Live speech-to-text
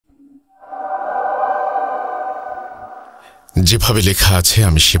যেভাবে লেখা আছে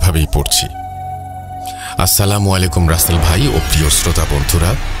আমি সেভাবেই পড়ছি। আসসালামু আলাইকুম রাসেল ভাই ও প্রিয় শ্রোতা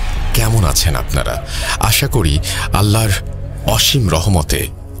বন্ধুরা, কেমন আছেন আপনারা? আশা করি আল্লাহর অসীম রহমতে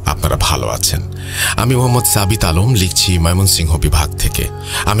আপনারা ভালো আছেন। আমি মোহাম্মদ সাবিত আলম, লিখছি ময়মনসিংহ বিভাগ থেকে।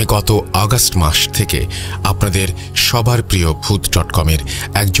 আমি গত আগস্ট মাস থেকে আপনাদের সবার প্রিয় BhootDotCom-এর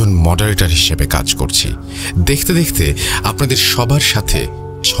একজন মডারেটর হিসেবে কাজ করছি। দেখতে দেখতে আপনাদের সবার সাথে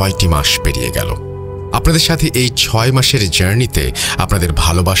 6টি মাস পেরিয়ে গেল। আপনাদের সাথে এই 6 মাসের জার্নিতে আপনাদের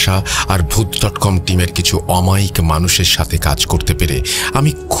ভালোবাসা আর BhootDotCom টিমের কিছু অমায়িক মানুষের সাথে কাজ করতে পেরে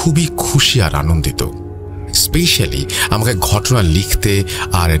আমি খুবই খুশি আর আনন্দিত। স্পেশালি আমাকে ঘটনা লিখতে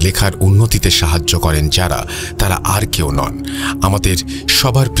আর লেখার উন্নতিতে সাহায্য করেন যারা, তারা আর কেউ নন, আমাদের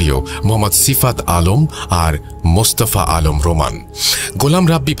সবার প্রিয় মোহাম্মদ সিফাত আলম আর মোস্তফা আলম রোমান। গোলাম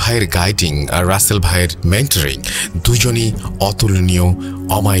রাব্বি ভাইয়ের গাইডিং আর রাসেল ভাইয়ের মেন্টরিং দুজনই অতুলনীয়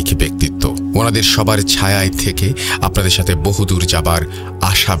অমায়িক ব্যক্তিত্ব। ওনাদের সবার ছায়ায় থেকে আপনাদের সাথে বহুদূর যাবার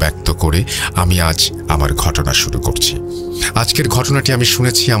আশা ব্যক্ত করে আমি আজ আমার ঘটনা শুরু করছি। আজকের ঘটনাটি আমি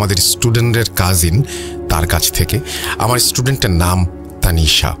শুনেছি আমাদের স্টুডেন্টের কাজিন, তার কাছ থেকে। আমার স্টুডেন্টের নাম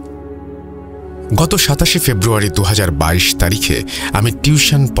তানিশা। গত 27শে ফেব্রুয়ারি 2022 তারিখে আমি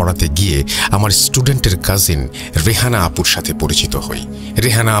টিউশন পড়াতে গিয়ে আমার স্টুডেন্টের কাজিন রেহানা আপুর সাথে পরিচিত হই।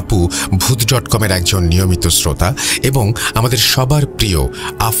 রেহানা আপু BhootDotCom-এর একজন নিয়মিত শ্রোতা এবং আমাদের সবার প্রিয়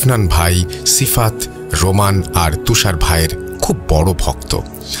আফনান ভাই, সিফাত, রোমান আর তুষার ভাইয়ের খুব বড় ভক্ত।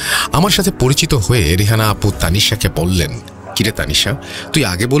 আমার সাথে পরিচিত হয়ে রেহানা আপু তানিশাকে বললেন, কিরে তানিশা, তুই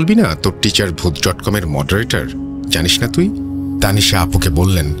আগে বলবি না তোর টিচার BhootDotCom-এর মডারেটর? জানিস না তুই? তানিশা আপুকে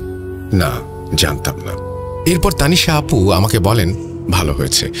বললেন, না, জানতাম না। এরপর তানিশা আপু আমাকে বলেন, ভালো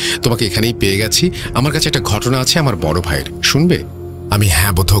হয়েছে, তোমাকে এখানেই পেয়ে গেছি। আমার কাছে একটা ঘটনা আছে আমার বড় ভাইয়ের, শুনবে? আমি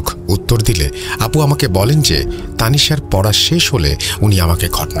হ্যাঁ বোধক উত্তর দিলে আপু আমাকে বলেন যে তানিশার পড়া শেষ হলে উনি আমাকে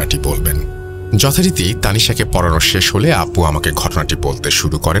ঘটনাটি বলবেন। যথারীতি তানিশাকে পড়ানো শেষ হলে আপু আমাকে ঘটনাটি বলতে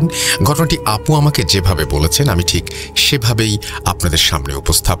শুরু করেন। ঘটনাটি আপু আমাকে যেভাবে বলেছেন আমি ঠিক সেভাবেই আপনাদের সামনে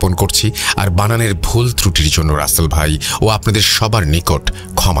উপস্থাপন করছি। আর বানানের ভুল ত্রুটির জন্য রাসেল ভাই ও আপনাদের সবার নিকট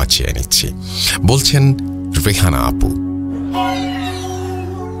ক্ষমা চেয়ে নিচ্ছি। বলছেন রেহানা আপু,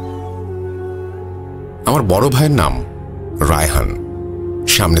 আমার বড় ভাইয়ের নাম রায়হান।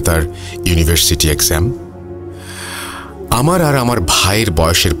 সামনে তার ইউনিভার্সিটি এক্সাম। আমার আর আমার ভাইয়ের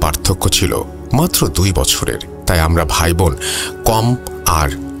বয়সের পার্থক্য ছিল মাত্র 2 বছরের, তাই আমরা ভাই বোন কম আর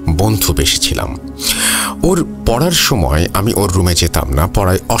বন্ধু বেশি ছিলাম। ওর পড়ার সময় আমি ওর রুমে যেতাম না,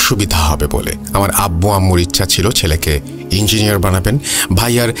 পড়ায় অসুবিধা হবে বলে। আমার আব্বু আম্মুর ইচ্ছা ছিল ছেলেকে ইঞ্জিনিয়ার বানাবেন।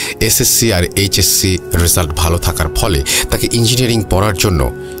 ভাইয়ার এসএসসি আর এইচএসসি রেজাল্ট ভালো থাকার ফলে তাকে ইঞ্জিনিয়ারিং পড়ার জন্য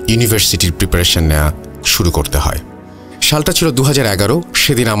ইউনিভার্সিটির প্রিপারেশন নেওয়া শুরু করতে হয়। সালটা ছিল 2011।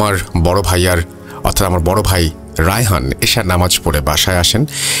 সেদিন আমার বড় ভাই রায়হান এশার নামাজ পড়ে বাসায় আসেন।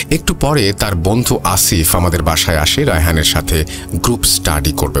 একটু পরে তার বন্ধু আসিফ আমাদের বাসায় আসে রায়হানের সাথে গ্রুপ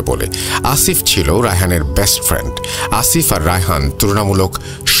স্টাডি করবে বলে। আসিফ ছিল রায়হানের বেস্ট ফ্রেন্ড। আসিফ আর রায়হান তুলনামূলক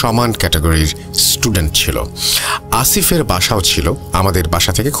সমান ক্যাটাগরির স্টুডেন্ট ছিল। আসিফের বাসাও ছিল আমাদের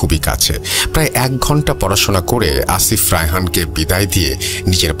বাসা থেকে খুবই কাছে। প্রায় 1 ঘন্টা পড়াশোনা করে আসিফ রায়হানকে বিদায় দিয়ে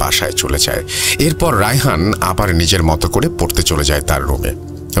নিজের বাসায় চলে যায়। এরপর রায়হান আবার নিজের মতো করে পড়তে চলে যায় তার রুমে।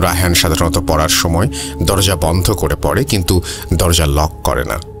 রায়হান সাধারণত পড়ার সময় দরজা বন্ধ করে পড়ে, কিন্তু দরজা লক করে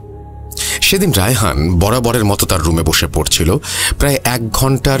না। সেদিন রায়হান বরাবরের মতো তার রুমে বসে পড়ছিল। প্রায় 1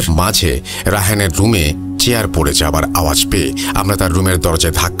 ঘন্টার মাঝে রায়হানের রুমে চেয়ার পড়ে যাবার আওয়াজ পেয়ে আমরা তার রুমের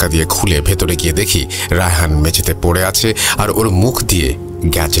দরজায় ধাক্কা দিয়ে খুলে ভেতরে গিয়ে দেখি রায়হান মেঝেতে পড়ে আছে আর ওর মুখ দিয়ে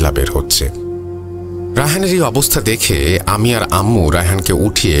গ্যাজলা বের হচ্ছে। রায়হানের এই অবস্থা দেখে আমি আর আম্মু রায়হানকে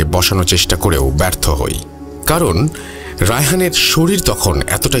উঠিয়ে বসানোর চেষ্টা করেও ব্যর্থ হই, কারণ রায়হানের শরীর তখন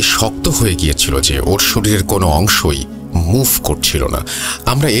এতটাই শক্ত হয়ে গিয়েছিল যে ওর শরীরের কোনো অংশই মুভ করছিল না।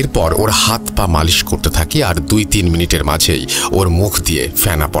 আমরা এরপর ওর হাত পা মালিশ করতে থাকি আর 2-3 মিনিটের মাঝেই ওর মুখ দিয়ে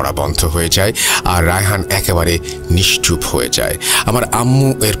ফেনা পড়া বন্ধ হয়ে যায় আর রায়হান একেবারে নিশ্চুপ হয়ে যায়। আমার আম্মু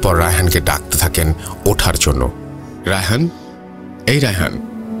এরপর রায়হানকে ডাকতে থাকেন ওঠার জন্য। রায়হান, এই রায়হান,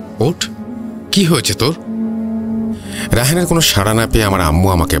 ওঠ, কি হয়েছে তোর? রায়হানের কোনো সাড়া না পেয়ে আমার আম্মু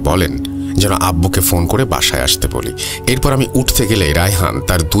আমাকে বলেন যেন আব্বুকে ফোন করে বাসায় আসতে বলি। এরপর আমি উঠতে গেলে রায়হান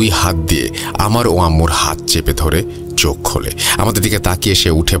তার 2 হাত দিয়ে আমার ও আম্মুর হাত চেপে ধরে চোখ খোলে। আমাদের দিকে তাকিয়ে সে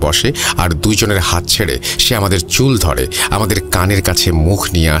উঠে বসে আর 2 জনের হাত ছেড়ে সে আমাদের চুল ধরে আমাদের কানের কাছে মুখ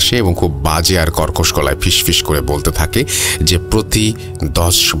নিয়ে আসে এবং খুব বাজে আর কর্কশ গলায় ফিসফিস করে বলতে থাকে যে প্রতি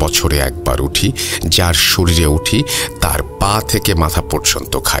 10 বছরে একবার উঠি, যার শরীরে উঠি তার পা থেকে মাথা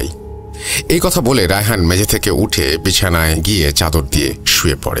পর্যন্ত খাই। এই কথা বলে রায়হান মেঝে থেকে উঠে বিছানায় গিয়ে চাদর দিয়ে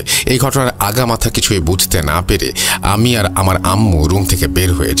শুয়ে পড়ে। এই ঘটনার আগা মাথা কিছুই বুঝতে না পেরে আমি আর আমার আম্মু রুম থেকে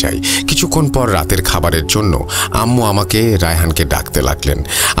বের হয়ে যাই। কিছুক্ষণ পর রাতের খাবারের জন্য আম্মু আমাকে রায়হানকে ডাকতে লাগলেন।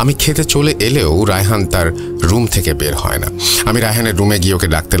 আমি খেতে চলে এলেও রায়হান তার রুম থেকে বের হয় না। আমি রায়হানের রুমে গিয়ে ওকে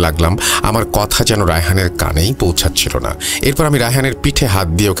ডাকতে লাগলাম। আমার কথা যেন রায়হানের কানেই পৌঁছাচ্ছিল না। এরপর আমি রায়হানের পিঠে হাত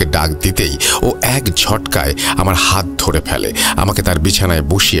দিয়ে ওকে ডাক দিতেই ও এক ঝটকায় আমার হাত ধরে ফেলে, আমাকে তার বিছানায়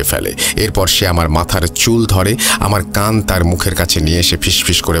বসিয়ে ফেলে। এরপর সে আমার মাথার চুল ধরে আমার কান তার মুখের কাছে নিয়ে এসে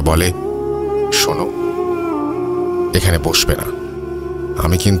ফিসফিস করে বলে, শোনো, এখানে বসবে না,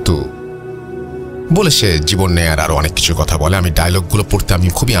 আমি কিন্তু, বলে সে জীবন নেয়ার আরো অনেক কিছু কথা বলে। আমি ডায়লগগুলো পড়তে আমি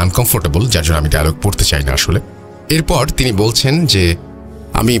খুবই আনকমফোর্টেবল, যার জন্য আমি ডায়লগ পড়তে চাই না আসলে। এরপর তিনি বলছেন যে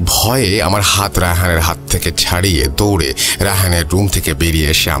আমি ভয়ে আমার হাত রায়হানের হাত থেকে ছাড়িয়ে দৌড়ে রায়হানের রুম থেকে বেরিয়ে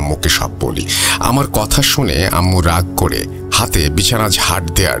এসে আম্মুকে সব বলি। আমার কথা শুনে আম্মু রাগ করে হাতে বিছানা ঝাড়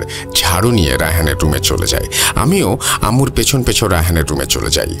দেওয়ার ঝাড়ু নিয়ে রায়হানের রুমে চলে যায়। আমিও আম্মুর পেছন পেছন রায়হানের রুমে চলে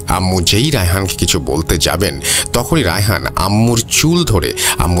যাই। আম্মু যেই রায়হানকে কিছু বলতে যাবেন তখনই রায়হান আম্মুর চুল ধরে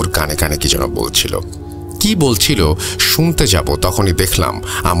আম্মুর কানে কানে কি যেন বলছিল। কি বলছিল শুনতে যাব তখনই দেখলাম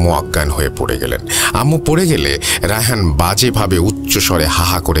আম্মু অজ্ঞান হয়ে পড়ে গেলেন। আম্মু পড়ে গেলে রায়হান বাজেভাবে উচ্চস্বরে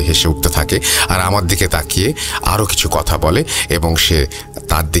হাহা করে হেসে উঠতে থাকে আর আমার দিকে তাকিয়ে আরও কিছু কথা বলে এবং সে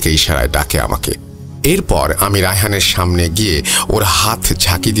তার দিকে ইশারায় ডাকে আমাকে। এরপর আমি রায়হানের সামনে গিয়ে ওর হাত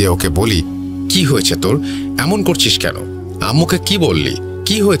ঝাঁকি দিয়ে ওকে বলি, কি হয়েছে তোর, এমন করছিস কেন, আম্মুকে কি বললি,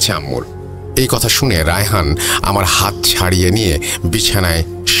 কি হয়েছে আম্মুর? এই কথা শুনে রায়হান আমার হাত ছাড়িয়ে নিয়ে বিছানায়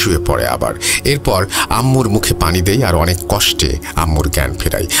শুয়ে পড়ে আবার। এরপর আম্মুর মুখে পানি দেই আর অনেক কষ্টে আম্মুর জ্ঞান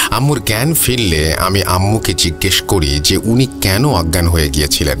ফেরাই। আম্মুর জ্ঞান ফিরলে আমি আম্মুকে জিজ্ঞেস করি যে উনি কেন অজ্ঞান হয়ে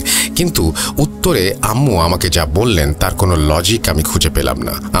গিয়েছিলেন, কিন্তু উত্তরে আম্মু আমাকে যা বললেন তার কোনো লজিক আমি খুঁজে পেলাম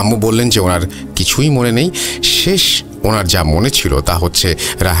না। আম্মু বললেন যে ওনার কিছুই মনে নেই, শেষ ওনার যা মনে ছিল তা হচ্ছে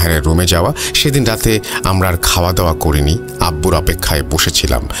রায়হানের রুমে যাওয়া। সেদিন রাতে আমরা আর খাওয়া দাওয়া করিনি, আব্বুর অপেক্ষায়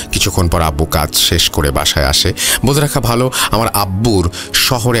বসেছিলাম। কিছুক্ষণ পর আব্বু কাজ শেষ করে বাসায় আসে। বলে রাখা ভালো, আমার আব্বুর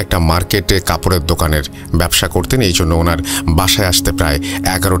শহরে একটা মার্কেটে কাপড়ের দোকানের ব্যবসা করতেন, এই জন্য ওনার বাসায় আসতে প্রায়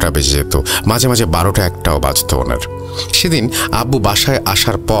 11টা বেজে যেত, মাঝে মাঝে 12টা 1টাও বাজত ওনার। সেদিন আব্বু বাসায়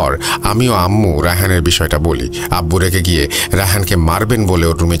আসার পর আমিও আম্মু রায়হানের বিষয়টা বলি। আব্বু রেগে গিয়ে রায়হানকে মারবেন বলে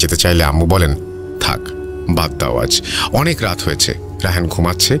ওর রুমে যেতে চাইলে আম্মু বলেন, থাক, বাদ দাও, আজ অনেক রাত হয়েছে, রায়হান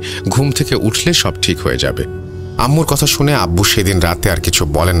ঘুমাচ্ছে, ঘুম থেকে উঠলে সব ঠিক হয়ে যাবে। আম্মুর কথা শুনে আব্বু সেদিন রাতে আর কিছু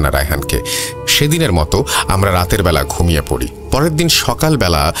বলেন না রায়হানকে। সেদিনের মতো আমরা রাতের বেলা ঘুমিয়ে পড়ি। পরের দিন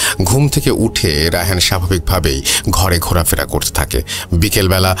সকালবেলা ঘুম থেকে উঠে রায়হান স্বাভাবিকভাবেই ঘরে ঘোরাফেরা করতে থাকে।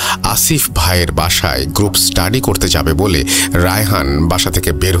 বিকেলবেলা আসিফ ভাইয়ের বাসায় গ্রুপ স্টাডি করতে যাবে বলে রায়হান বাসা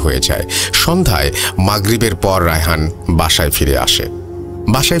থেকে বের হয়ে যায়। সন্ধ্যায় মাগরিবের পর রায়হান বাসায় ফিরে আসে।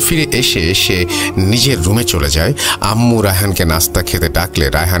 বাসায় ফিরে এসে সে নিজের রুমে চলে যায়। আম্মু রায়হানকে নাস্তা খেতে ডাকলে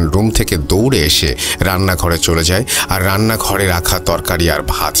রায়হান রুম থেকে দৌড়ে এসে রান্নাঘরে চলে যায় আর রান্নাঘরে রাখা তরকারি আর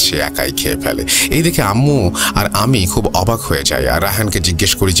ভাত সে একাই খেয়ে ফেলে। এই দেখে আম্মু আর আমি খুব অবাক হয়ে যাই আর রায়হানকে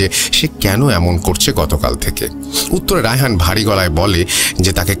জিজ্ঞেস করি যে সে কেন এমন করছে গতকাল থেকে। উত্তরে রায়হান ভারী গলায় বলে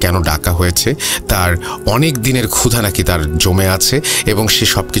যে তাকে কেন ডাকা হয়েছে, তার অনেক দিনের ক্ষুধা নাকি তার জমে আছে এবং সে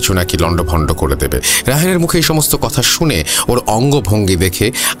সব কিছু নাকি লণ্ডভণ্ড করে দেবে। রায়হানের মুখে এই সমস্ত কথা শুনে ওর অঙ্গভঙ্গি দেখে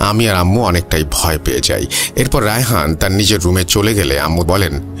আমি আর আম্মু অনেকটাই ভয় পেয়ে যাই। এরপর রায়হান তার নিজের রুমে চলে গেলে আম্মু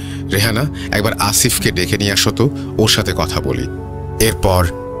বলেন, রেহানা, একবার আসিফকে ডেকে নিয়ে আসো তো, ওর সাথে কথা বলি। এরপর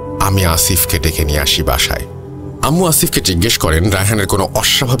আমি আসিফকে ডেকে নিয়ে আসি বাসায়। আম্মু আসিফকে জিজ্ঞেস করেন রায়হানের কোনো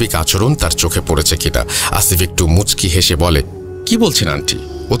অস্বাভাবিক আচরণ তার চোখে পড়েছে কিনা। আসিফ একটু মুচকি হেসে বলে, কি বলছেন আন্টি,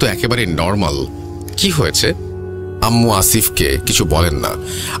 ও তো একেবারে নর্মাল, কি হয়েছে? আম্মু আসিফকে কিছু বলেন না।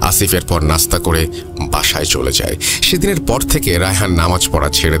 আসিফ এরপর নাস্তা করে বাসায় চলে যায়। সেদিনের পর থেকে রায়হান নামাজ পড়া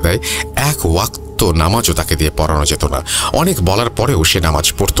ছেড়ে দেয়। এক ওয়াক্ত নামাজও তাকে দিয়ে পড়ানো যেত না। অনেক বলার পরেও সে নামাজ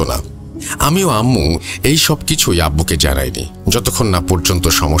পড়তো না। আমিও আম্মু এই সব কিছুই আব্বুকে জানাইনি যতক্ষণ না পর্যন্ত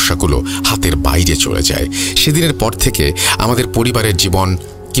সমস্যাগুলো হাতের বাইরে চলে যায়। সেদিনের পর থেকে আমাদের পরিবারের জীবন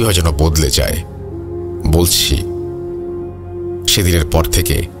কীভাবে যেন বদলে যায়। বলছি, সেদিনের পর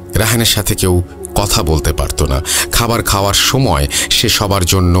থেকে রায়হানের সাথে কেউ কথা বলতে পারতো না। খাবার খাওয়ার সময় সে সবার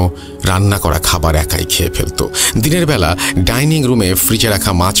জন্য রান্না করা খাবার একাই খেয়ে ফেলত। দিনের বেলা ডাইনিং রুমে ফ্রিজে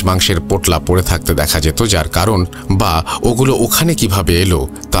রাখা মাছ মাংসের পোটলা পড়ে থাকতে দেখা যেত, যার কারণ বা ওগুলো ওখানে কিভাবে এলো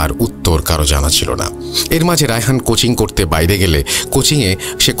তার উত্তর কারো জানা ছিল না। এর মাঝে রায়হান কোচিং করতে বাইরে গেলে কোচিংয়ে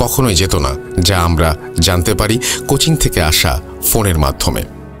সে কখনোই যেত না, যা আমরা জানতে পারি কোচিং থেকে আসা ফোনের মাধ্যমে।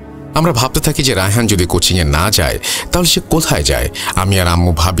 আমরা ভাবতে থাকি যে রায়হান যদি কোচিংয়ে না যায় তাহলে সে কোথায় যায়। আমি আর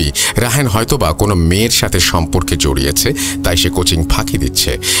আম্মু ভাবি রায়হান হয়তোবা কোনো মেয়ের সাথে সম্পর্কে জড়িয়েছে, তাই সে কোচিং ফাঁকি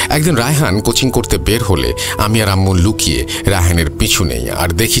দিচ্ছে। একদিন রায়হান কোচিং করতে বের হলে আমি আর আম্মু লুকিয়ে রায়হানের পিছু নেই আর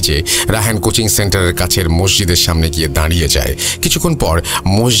দেখি যে রায়হান কোচিং সেন্টারের কাছের মসজিদের সামনে গিয়ে দাঁড়িয়ে যায়। কিছুক্ষণ পর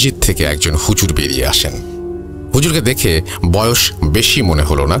মসজিদ থেকে একজন হুজুর বেরিয়ে আসেন। হুজুরকে দেখে বয়স বেশি মনে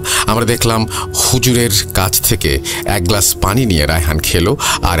হলো না। আমরা দেখলাম হুজুরের কাছ থেকে এক গ্লাস পানি নিয়ে রায়হান খেলো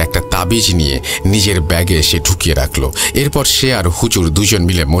আর একটা তাবিজ নিয়ে নিজের ব্যাগে সে ঢুকিয়ে রাখলো। এরপর সে আর হুজুর দুজন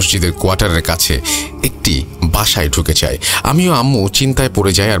মিলে মসজিদের কোয়ার্টারের কাছে একটি বাসায় ঢুকে যায়। আমিও আম্মু চিন্তায়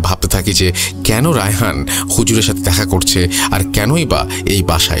পড়ে যাই আর ভাবতে থাকি যে কেন রায়হান হুজুরের সাথে দেখা করছে আর কেনই বা এই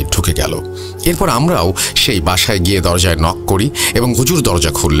বাসায় ঢুকে গেল। এরপর আমরাও সেই বাসায় গিয়ে দরজায় নক করি এবং হুজুর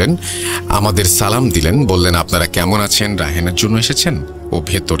দরজা খুললেন, আমাদের সালাম দিলেন, বললেন আপনারা কেমন আছেন, রায়হানের জন্য এসেছেন, ও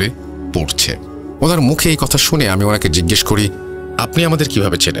ভেতরে পড়ছে। ওনার মুখে এই কথা শুনে আমি ওনাকে জিজ্ঞেস করি, আপনি আমাদের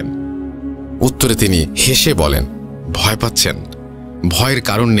কিভাবে চেনেন? উত্তরে তিনি হেসে বলেন, ভয় পাচ্ছেন? ভয়ের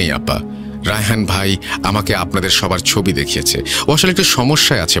কারণ নেই আপা, রায়হান ভাই আমাকে আপনাদের সবার ছবি দেখিয়েছে, ও আসলে একটু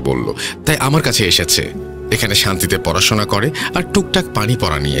সমস্যায় আছে বলল, তাই আমার কাছে এসেছে। এখানে শান্তিতে পড়াশোনা করে আর টুকটাক পানি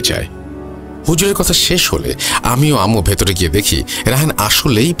পড়া নিয়ে যায়। হুজুরের কথা শেষ হলে আমিও আম্মু ভেতরে গিয়ে দেখি রায়হান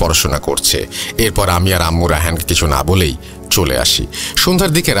আসলেই পড়াশোনা করছে। এরপর আমি আর আম্মু রায়হানকে কিছু না বলেই চলে আসি।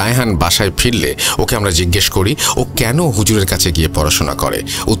 সন্ধ্যার দিকে রায়হান বাসায় ফিরলে ওকে আমরা জিজ্ঞেস করি ও কেন হুজুরের কাছে গিয়ে পড়াশোনা করে।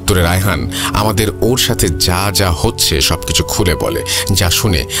 উত্তরে রায়হান আমাদের ওর সাথে যা যা হচ্ছে সবকিছু খুলে বলে, যা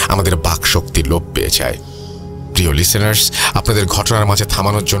শুনে আমাদের বাকশক্তি লোপ পেয়ে যায়। প্রিয় লিসেনার্স, আপনাদের ঘটনার মাঝে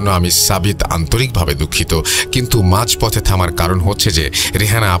থামানোর জন্য আমি সাবিত আন্তরিকভাবে দুঃখিত, কিন্তু মাঝপথে থামার কারণ হচ্ছে যে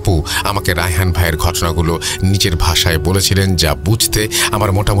রেহানা আপু আমাকে রায়হান ভাইয়ের ঘটনাগুলো নিজের ভাষায় বলেছিলেন, যা বুঝতে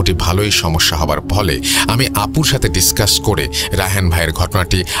আমার মোটামুটি ভালোই সমস্যা হবার ফলে আমি আপুর সাথে ডিসকাস করে রায়হান ভাইয়ের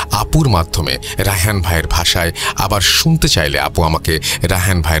ঘটনাটি আপুর মাধ্যমে রায়হান ভাইয়ের ভাষায় আবার শুনতে চাইলে আপু আমাকে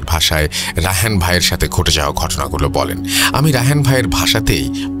রায়হান ভাইয়ের ভাষায় রায়হান ভাইয়ের সাথে ঘটে যাওয়া ঘটনাগুলো বলেন। আমি রায়হান ভাইয়ের ভাষাতেই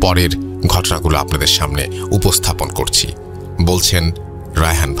পরের ঘটনাগুলো আপনাদের সামনে উপস্থাপন করছি। বলছেন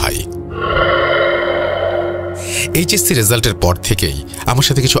রায়হান ভাই, এইচএসসি রেজাল্টের পর থেকেই আমার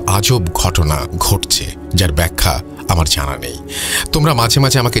সাথে কিছু আজব ঘটনা ঘটছে, যার ব্যাখ্যা আমার জানা নেই। তোমরা মাঝে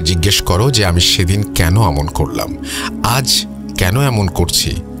মাঝে আমাকে জিজ্ঞেস করো যে আমি সেদিন কেন এমন করলাম, আজ কেন এমন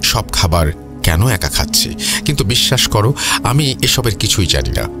করছি, সব খাবার কেন একা খাচ্ছি, কিন্তু বিশ্বাস করো আমি এসবের কিছুই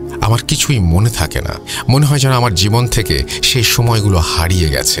জানি না। আমার কিছুই মনে থাকে না, মনে হয় যেন আমার জীবন থেকে সেই সময়গুলো হারিয়ে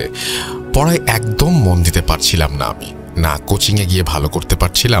গেছে। পড়ায় একদম মন দিতে পারছিলাম না আমি, না কোচিংয়ে গিয়ে ভালো করতে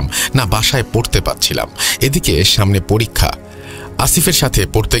পারছিলাম, না বাসায় পড়তে পারছিলাম। এদিকে সামনে পরীক্ষা, আসিফের সাথে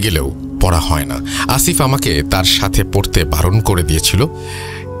পড়তে গেলেও পড়া হয় না। আসিফ আমাকে তার সাথে পড়তে বারণ করে দিয়েছিল।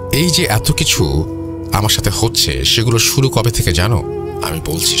 এই যে এত কিছু আমার সাথে হচ্ছে সেগুলো শুরু কবে থেকে জানো? আমি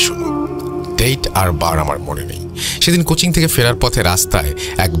বলছি শোনো, ডেট আর বার আমার মনে নেই। সেদিন কোচিং থেকে ফেরার পথে রাস্তায়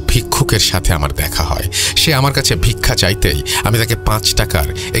এক ভিক্ষুকের সাথে আমার দেখা হয়। সে আমার কাছে ভিক্ষা চাইতেই আমি তাকে 5 টাকার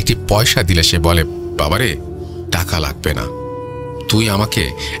একটি পয়সা দিলে সে বলে, বাবারে টাকা লাগবে না, তুই আমাকে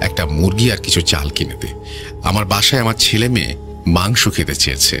একটা মুরগি আর কিছু চাল কিনে দে। আমার বাসায় আমার ছেলে মেয়ে মাংস খেতে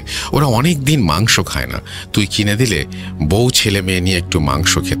চেয়েছে, ওরা অনেক দিন মাংস খায় না, তুই কিনে দিলে বউ ছেলে মেয়ে নিয়ে একটু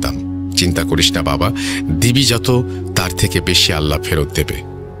মাংস খেতাম। চিন্তা করিস না বাবা, দিবি যত তার থেকে বেশি আল্লাহ ফেরত দেবে,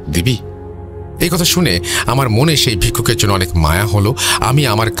 দিবি। এই কথা শুনে আমার মনে সেই ভিক্ষুকের জন্য অনেক মায়া হলো। আমি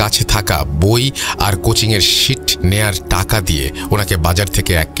আমার কাছে থাকা বই আর কোচিংয়ের শিট নেয়ার টাকা দিয়ে ওনাকে বাজার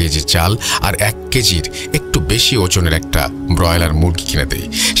থেকে 1 কেজি চাল আর 1 কেজির একটু বেশি ওজনের একটা ব্রয়লার মুরগি কিনে দেই।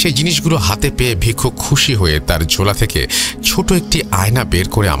 সেই জিনিসগুলো হাতে পেয়ে ভিক্ষুক খুশি হয়ে তার ঝোলা থেকে ছোট একটি আয়না বের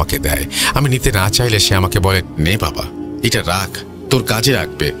করে আমাকে দেয়। আমি নিতে না চাইলে সে আমাকে বলে, নে বাবা, এটা রাখ, তোর কাজে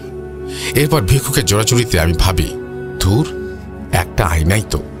রাখবে। এরপর ভিক্ষুকের জোড়াজুড়িতে আমি ভাবি, ধুর, একটা আয়নাই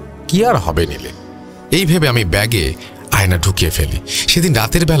তো, কি আর হবে নিলে। এই ভেবে আমি ব্যাগে আয়না ঢুকিয়ে ফেলি। সেদিন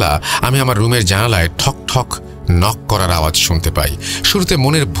রাতের বেলা আমি আমার রুমের জানালায় ঠক ঠক নক করার আওয়াজ শুনতে পাই। শুরুতে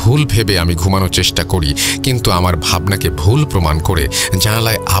মনের ভুল ভেবে আমি ঘুমানোর চেষ্টা করি, কিন্তু আমার ভাবনাকে ভুল প্রমাণ করে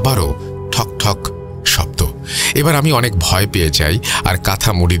জানালায় আবারও ঠক ঠক শব্দ। এবার আমি অনেক ভয় পেয়ে যাই আর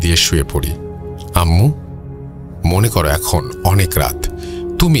কাঁথা মুড়ি দিয়ে শুয়ে পড়ি। আম্মু, মনে করো এখন অনেক রাত,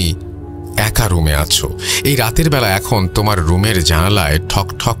 তুমি একা রুমে আছো। এই রাতের বেলা এখন তোমার রুমের জানালায় ঠক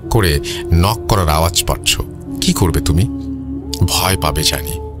ঠক করে নক করার আওয়াজ পাচ্ছ, কি করবে তুমি? ভয় পাবে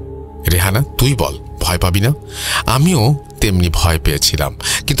জানি। রেহানা, তুই বল, ভয় পাবি না? আমিও তেমনি ভয় পেয়েছিলাম,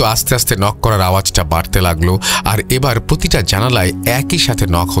 কিন্তু আস্তে আস্তে নক করার আওয়াজটা বাড়তে লাগলো আর এবার প্রতিটা জানালায় একই সাথে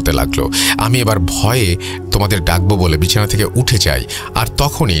নক হতে লাগলো। আমি এবার ভয়ে তোমাদের ডাকবো বলে বিছানা থেকে উঠে যাই, আর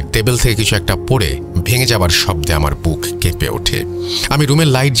তখনই টেবিল থেকে কিছু একটা পড়ে ভেঙে যাবার শব্দে আমার বুক কেঁপে ওঠে। আমি রুমের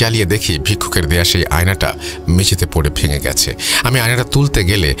লাইট জ্বালিয়ে দেখি ভিক্ষুকের দেয়া সেই আয়নাটা মেঝেতে পড়ে ভেঙে গেছে। আমি আয়নাটা তুলতে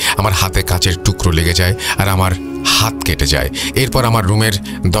গেলে আমার হাতে কাচের টুকরো লেগে যায় আর আমার হাত কেটে যায়। এরপর আমার রুমের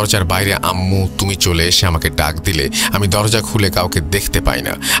দরজার বাইরে আম্মু তুমি চলে এসে আমাকে ডাক দিলে। আমি দরজা খুলে কাউকে দেখতে পাই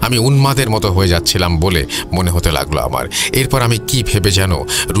না। আমি উন্মাদের মতো হয়ে যাচ্ছিলাম বলে মনে হতে লাগলো আমার। এরপর আমি কি ভেবে যেন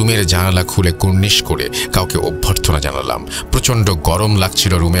রুমের জানালা খুলে কুর্নিশ করে কাউকে অভ্যর্থনা জানালাম। প্রচণ্ড গরম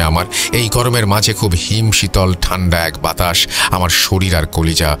লাগছিল রুমে আমার। এই গরমের মাঝে খুব হিম শীতল ঠান্ডা এক বাতাস আমার শরীর আর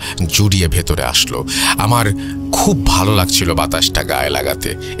কলিজা জুড়িয়ে ভেতরে আসলো। আমার খুব ভালো লাগছিল বাতাসটা গায়ে লাগাতে।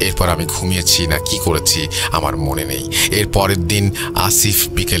 এরপর আমি ঘুমিয়েছি না কি করেছি আমার মনে নেই। এর পরের দিন আসিফ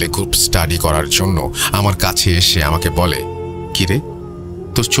বিকেলে গ্রুপ স্টাডি করার জন্য আমার কাছে এসে আমাকে বলে, কিরে,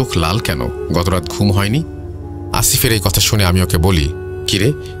 তোর চোখ লাল কেন? গতরাত ঘুম হয়নি? আসিফের এই কথা শুনে আমি ওকে বলি, কিরে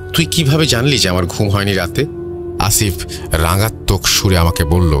তুই কিভাবে জানলি যে আমার ঘুম হয়নি রাতে? আসিফ রাঙাত্মক সুরে আমাকে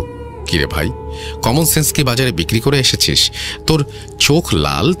বলল, কিরে ভাই, কমন সেন্স কি বাজারে বিক্রি করে এসেছিস? তোর চোখ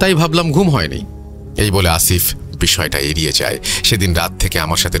লাল তাই ভাবলাম ঘুম হয়নি। এই বলে আসিফ বিষয়টা এড়িয়ে যায়। সেদিন রাত থেকে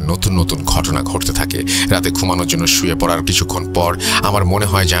আমার সাথে নতুন নতুন ঘটনা ঘটতে থাকে। রাতে ঘুমানোর জন্য শুয়ে পড়ার কিছুক্ষণ পর আমার মনে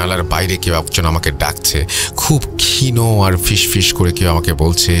হয় জানালার বাইরে কেউ একজন আমাকে ডাকছে, খুব ক্ষীণ আর ফিস ফিস করে কেউ আমাকে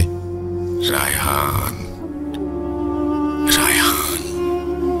বলছে, রায়হান, রায়হান।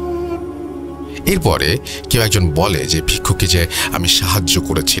 এরপরে কেউ একজন বলে যে ভিক্ষুকে যে আমি সাহায্য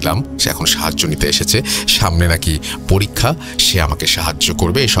করেছিলাম সে এখন সাহায্য নিতে এসেছে, সামনে নাকি পরীক্ষা, সে আমাকে সাহায্য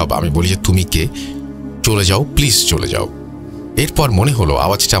করবে। এসব আমি বলি যে তুমি কে, চলে যাও প্লিজ চলে যাও। এরপর মনে হলো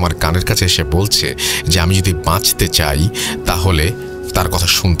আওয়াজটা আমার কানের কাছে এসে বলছে যে আমি যদি বাঁচতে চাই তাহলে তার কথা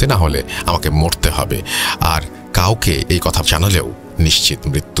শুনতে, না হলে আমাকে মরতে হবে, আর কাউকে এই কথা জানালেও নিশ্চিত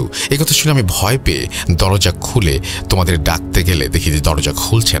মৃত্যু। এই কথা শুনে আমি ভয় পেয়ে দরজা খুলে তোমাদের ডাকতে গেলে দেখি যে দরজা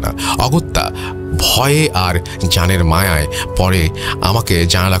খুলছে না। অগত্যা ভয়ে আর জানের মায়ায় পরে আমাকে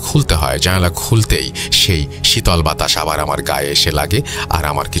জানালা খুলতে হয়। জানালা খুলতেই সেই শীতল বাতাস আবার আমার গায়ে এসে লাগে, আর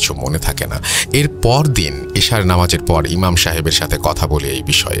আমার কিছু মনে থাকে না। এর পর দিন এশার নামাজের পর ইমাম সাহেবের সাথে কথা বলি এই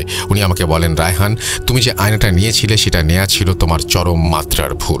বিষয়ে। উনি আমাকে বলেন, রায়হান, তুমি যে আয়নাটা নিয়েছিলে সেটা নেওয়া ছিল তোমার চরম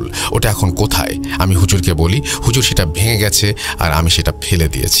মাত্রার ভুল, ওটা এখন কোথায়? আমি হুজুরকে বলি, হুজুর সেটা ভেঙে গেছে আর আমি সেটা ফেলে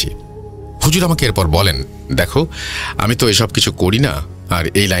দিয়েছি। হুজুর আমাকে এরপর বলেন, দেখো আমি তো এসব কিছু করি না আর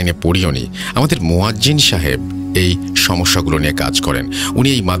এই লাইনে পড়িও নি। আমাদের মুয়াজ্জিন সাহেব এই সমস্যাগুলো নিয়ে কাজ করেন, উনি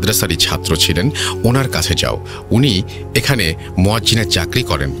এই মাদ্রাসারই ছাত্র ছিলেন, ওনার কাছে যাও। উনি এখানে মুয়াজ্জিনের চাকরি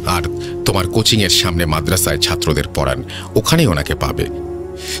করেন আর তোমার কোচিংয়ের সামনে মাদ্রাসায় ছাত্রদের পড়ান, ওখানেই ওনাকে পাবে।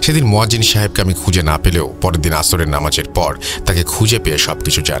 সেদিন মুয়াজ্জিন সাহেবকে আমি খুঁজে না পেলেও পরের দিন আসরের নামাজের পর তাকে খুঁজে পেয়ে সব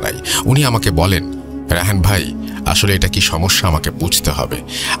কিছু জানাই। উনি আমাকে বলেন, রায়হান ভাই, আসলে এটা কি সমস্যা আমাকে বুঝতে হবে,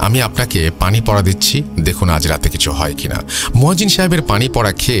 আমি আপনাকে পানি পড়া দিচ্ছি, দেখুন আজ রাতে কিছু হয় কিনা। মুয়াজ্জিন সাহেবের পানি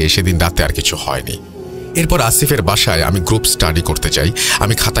পড়া খেয়ে সেদিন রাতে আর কিছু হয়নি। এরপর আসিফের বাসায় আমি গ্রুপ স্টাডি করতে যাই।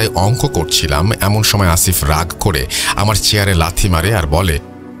 আমি খাতায় অঙ্ক করছিলাম, এমন সময় আসিফ রাগ করে আমার চেয়ারে লাথি মারে আর বলে,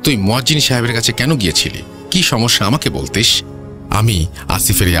 তুই মুয়াজ্জিন সাহেবের কাছে কেন গিয়েছিলি? কি সমস্যা আমাকে বলতিস? আমি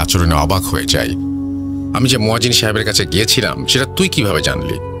আসিফের এই আচরণে অবাক হয়ে যাই। আমি যে মুয়াজ্জিন সাহেবের কাছে গিয়েছিলাম সেটা তুই কিভাবে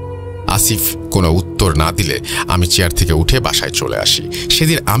জানলি? আসিফ কোনো উত্তর না দিলে আমি চেয়ার থেকে উঠে বাসায় চলে আসি।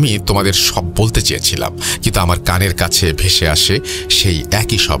 সেদিন আমি তোমাদের সব বলতে চেয়েছিলাম, কিন্তু আমার কানের কাছে ভেসে আসে সেই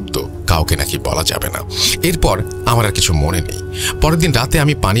একই শব্দ, কাউকে নাকি বলা যাবে না। এরপর আমার আর কিছু মনে নেই। পরের দিন রাতে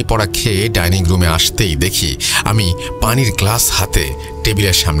আমি পানি পড়া খেয়ে ডাইনিং রুমে আসতেই দেখি আমি পানির গ্লাস হাতে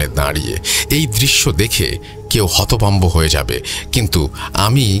টেবিলের সামনে দাঁড়িয়ে। এই দৃশ্য দেখে কেউ হতভম্ব হয়ে যাবে, কিন্তু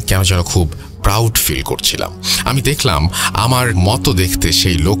আমি কেন যেন খুব প্রাউড ফিল করছিলাম। আমি দেখলাম আমার মতো দেখতে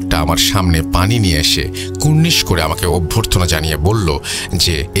সেই লোকটা আমার সামনে পানি নিয়ে এসে কুর্নিশ করে আমাকে অভ্যর্থনা জানিয়ে বলল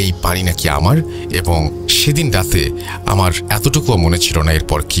যে এই পানি নাকি আমার, এবং সেদিন রাতে আমার এতটুকুও মনে ছিল না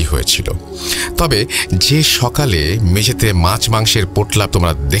এরপর কি হয়েছিল। তবে যে সকালে মেঝেতে মাছ মাংসের পোটলা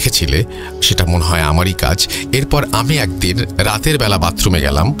তোমরা দেখেছিলে সেটা মনে হয় আমারই কাজ। এরপর আমি একদিন রাতের বেলা বাথরুমে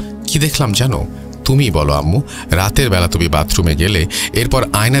গেলাম, কি দেখলাম জানো? তুমি বলো আম্মু, রাতের বেলা তুমি বাথরুমে গেলে, এরপর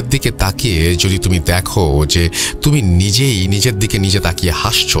আয়নার দিকে তাকিয়ে যদি তুমি দেখো যে তুমি নিজেই নিজের দিকে নিজে তাকিয়ে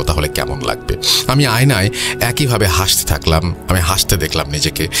হাসছো, তাহলে কেমন লাগবে? আমি আয়নায় একইভাবে হাসতে থাকলাম, আমি হাসতে দেখলাম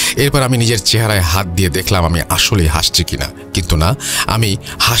নিজেকে। এরপর আমি নিজের চেহারায় হাত দিয়ে দেখলাম আমি আসলেই হাসছি কিনা, কিন্তু না, আমি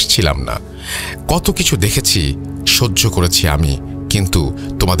হাসছিলাম না। কত কিছু দেখেছি, সহ্য করেছি আমি, কিন্তু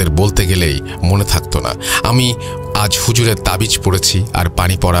তোমাদের বলতে গেলেই মনে থাকতো না। আমি আজ হুজুরের তাবিজ পড়েছি আর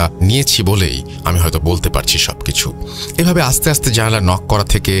পানি পড়া নিয়েছি বলেই আমি হয়তো বলতে পারছি সব কিছু। এভাবে আস্তে আস্তে জানালা নক করা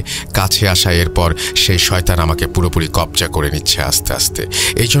থেকে কাছে আসা, এরপর সেই শয়তান আমাকে পুরোপুরি কবজা করে নিচ্ছে আস্তে আস্তে।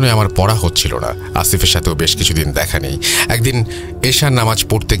 এই জন্যই আমার পড়া হচ্ছিল না। আসিফের সাথেও বেশ কিছুদিন দেখা নেই। একদিন এশার নামাজ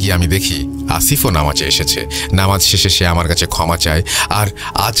পড়তে গিয়ে আমি দেখি আসিফও নামাজে এসেছে। নামাজ শেষে সে আমার কাছে ক্ষমা চায় আর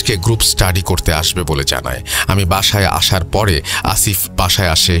আজকে গ্রুপ স্টাডি করতে আসবে বলে জানায়। আমি বাসায় আসার পরে আসিফ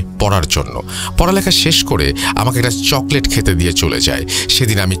বাসায় আসে পড়ার জন্য। পড়ালেখা শেষ করে আমাকে একটা চকলেট খেতে দিয়ে চলে যায়।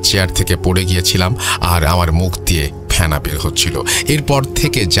 সেদিন আমি চেয়ার থেকে পড়ে গিয়েছিলাম আর আমার মুখ দিয়ে ফেনা বের হচ্ছিল। এরপর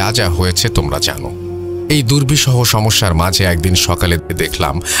থেকে যা যা হয়েছে তোমরা জানো। এই দুর্বিষহ সমস্যার মাঝে একদিন সকালে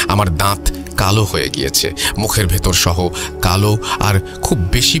দেখলাম আমার দাঁত কালো হয়ে গিয়েছে, মুখের ভেতর সহ কালো আর খুব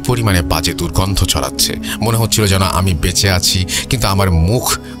বেশি পরিমাণে বাজে দুর্গন্ধ ছড়াচ্ছে। মনে হচ্ছিল যেন আমি বেঁচে আছি, কিন্তু আমার মুখ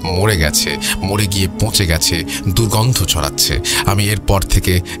মরে গেছে, মরে গিয়ে পচে গেছে, দুর্গন্ধ ছড়াচ্ছে। আমি এরপর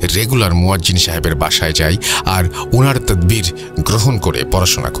থেকে রেগুলার মুয়াজ্জিন সাহেবের বাসায় যাই আর ওনার তদবির গ্রহণ করে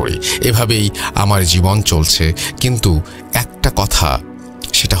পড়াশোনা করি। এভাবেই আমার জীবন চলছে। কিন্তু একটা কথা,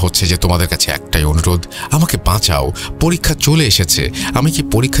 সেটা হচ্ছে যে তোমাদের কাছে একটাই অনুরোধ, আমাকে বাঁচাও। পরীক্ষা চলে এসেছে, আমি কি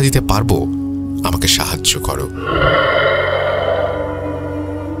পরীক্ষা দিতে পারবো? আমাকে সাহায্য করো।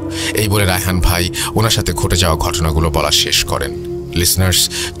 এই বলে রায়হান ভাই ওনার সাথে ঘটে যাওয়া ঘটনাগুলো বলা শেষ করেন। লিসনার্স,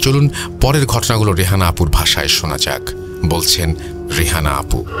 চলুন পরের ঘটনাগুলো রেহানা আপুর ভাষায় শোনা যাক। বলছেন রেহানা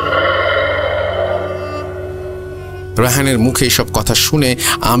আপু। রায়হানের মুখে এসব কথা শুনে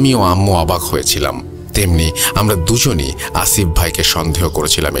আমিও আম্মু অবাক হয়েছিলাম। তেমনি আমরা দুজনই আসিফ ভাইকে সন্দেহ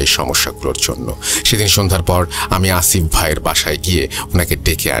করেছিলাম এই সমস্যাগুলোর জন্য। সেদিন সন্ধ্যার পর আমি আসিফ ভাইয়ের বাসায় গিয়ে ওনাকে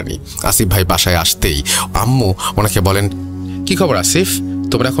ডেকে আনি। আসিফ ভাই বাসায় আসতেই আম্মু ওনাকে বলেন, কি খবর আসিফ,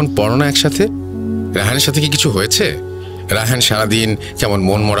 তোমরা এখন পড়ো না একসাথে? রায়হানের সাথে কি কিছু হয়েছে? রায়হান সারাদিন কেমন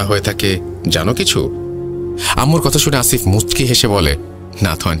মন মরা হয়ে থাকে, জানো কিছু? আম্মুর কথা শুনে আসিফ মুচকি হেসে বলে,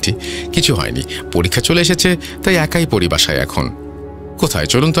 না তো আন্টি, কিছু হয়নি, পরীক্ষা চলে এসেছে তাই একাই পড়ি বাসায় এখন। কোথায়,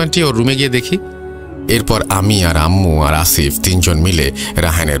 চলুন তো আন্টি ওর রুমে গিয়ে দেখি। এরপর আমি আর আম্মু আর আসিফ তিনজন মিলে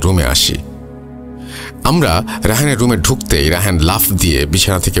রায়হানের রুমে আসি। আমরা রায়হানের রুমে ঢুকতেই রায়হান লাফ দিয়ে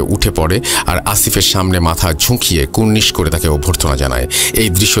বিছানা থেকে উঠে পড়ে আর আসিফের সামনে মাথা ঝুঁকিয়ে কুর্নিশ করে তাকে অভ্যর্থনা জানায়। এই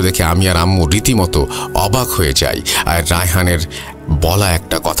দৃশ্য দেখে আমি আর আম্মু রীতিমতো অবাক হয়ে যাই আর রায়হানের বলা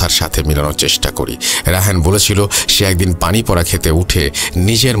একটা কথার সাথে মিলানোর চেষ্টা করি। রায়হান বলেছিল সে একদিন পানি পড়া খেতে উঠে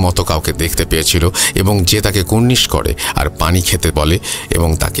নিজের মতো কাউকে দেখতে পেয়েছিল এবং যে তাকে কুর্নিশ করে আর পানি খেতে বলে এবং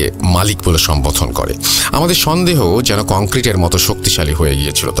তাকে মালিক বলে সম্বোধন করে। আমাদের সন্দেহ যেন কংক্রিটের মতো শক্তিশালী হয়ে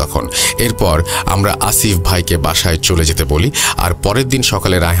গিয়েছিল তখন। এরপর আমরা আসিফ ভাইকে বাসায় চলে যেতে বলি আর পরের দিন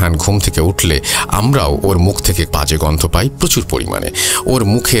সকালে রায়হান ঘুম থেকে উঠলে আমরাও ওর মুখ থেকে বাজে গন্ধ পাই প্রচুর পরিমাণে। ওর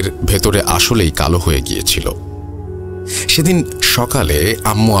মুখের ভেতরে আসলেই কালো হয়ে গিয়েছিল। সেদিন সকালে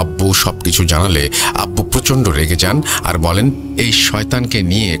আম্মু আব্বু সবকিছু জানালে আব্বু প্রচণ্ড রেগে যান আর বলেন, এই শয়তানকে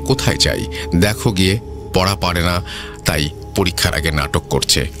নিয়ে কোথায় যাই, দেখো গিয়ে পড়া পারে না তাই পরীক্ষার আগে নাটক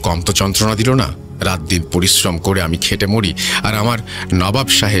করছে, কম তো যন্ত্রণা দিল না, রাত দিন পরিশ্রম করে আমি খেটে মরি আর আমার নবাব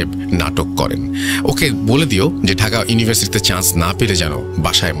সাহেব নাটক করেন। ওকে বলে দিও যে ঢাকা ইউনিভার্সিটিতে চান্স না পেলে যেন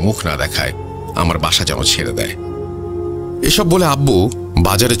বাসায় মুখ না দেখায়, আমার বাসা যেন ছেড়ে দেয়। এসব বলে আব্বু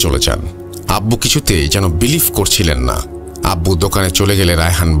বাজারে চলে যান। আব্বু কিছুতেই যেন বিলিভ করছিলেন না। আব্বু দোকানে চলে গেলে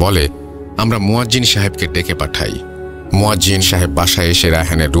রায়হান বলে, আমরা মুয়াজ্জিন সাহেবকে ডেকে পাঠাই। মুয়াজ্জিন সাহেব বাসায় এসে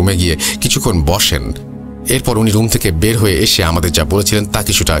রায়হানের রুমে গিয়ে কিছুক্ষণ বসেন। এরপর উনি রুম থেকে বের হয়ে এসে আমাদের যা বলেছিলেন তা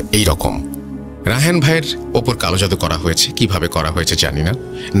কিছুটা এইরকম। রায়হান ভাইয়ের ওপর কালো জাদু করা হয়েছে, কিভাবে করা হয়েছে জানি না,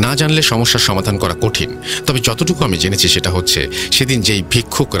 না জানলে সমস্যার সমাধান করা কঠিন। তবে যতটুকু আমি জেনেছি সেটা হচ্ছে সেদিন যেই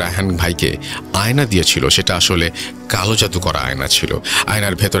ভিক্ষুক রায়হান ভাইকে আয়না দিয়েছিল সেটা আসলে কালো জাদু করা আয়না ছিল।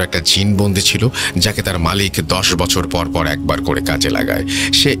 আয়নার ভেতর একটা জিন বন্দি ছিল যাকে তার মালিক 10 বছর পর পর একবার করে কাজে লাগায়।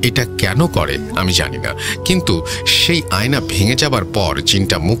 সে এটা কেন করে আমি জানি না, কিন্তু সেই আয়না ভেঙে যাবার পর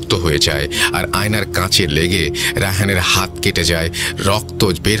জিনটা মুক্ত হয়ে যায় আর আয়নার কাঁচে লেগে রায়হানের হাত কেটে যায়, রক্ত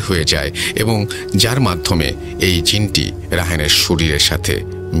বের হয়ে যায় এবং যার মাধ্যমে এই জিনটি রায়হানের শরীরের সাথে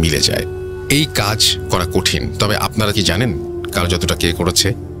মিলে যায়। এই কাজ করা কঠিন। তবে আপনারা কি জানেন কালো জাদুটা কে করেছে?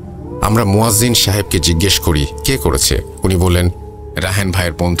 আমরা মুয়াজ্জিন সাহেবকে জিজ্ঞেস করি কে করেছে। উনি বললেন রায়হান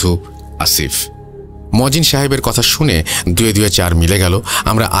ভাইয়ের বন্ধু আসিফ। মুয়াজ্জিন সাহেবের কথা শুনে 2 2 4 মিলে গেল।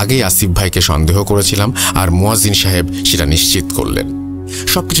 আমরা আগেই আসিফ ভাইকে সন্দেহ করেছিলাম আর মুয়াজ্জিন সাহেব সেটা নিশ্চিত করলেন।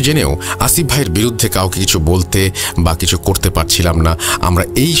 সবকিছু জেনেও আসিফ ভাইয়ের বিরুদ্ধে কাউকে কিছু বলতে বা কিছু করতে পারছিলাম না। আমরা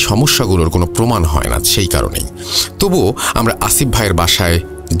এই সমস্যাগুলোর কোনো প্রমাণ হয় না সেই কারণেই। তবুও আমরা আসিফ ভাইয়ের বাসায়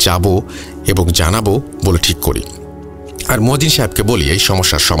যাব এবং জানাবো বলে ঠিক করি আর মুয়াজ্জিন সাহেবকে বলি এই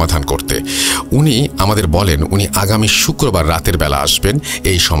সমস্যার সমাধান করতে। উনি আমাদের বলেন উনি আগামী শুক্রবার রাতের বেলা আসবেন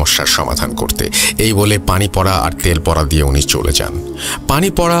এই সমস্যার সমাধান করতে। এই বলে পানি পড়া আর তেল পড়া দিয়ে উনি চলে যান। পানি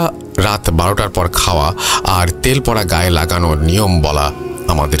পড়া রাত 12টার পর খাওয়া আর তেল পড়া গায়ে লাগানোর নিয়ম বলা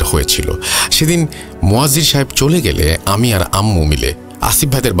আমাদের হয়েছিল। সেদিন মুয়াজ্জিন সাহেব চলে গেলে আমি আর আম্মু মিলে আসিফ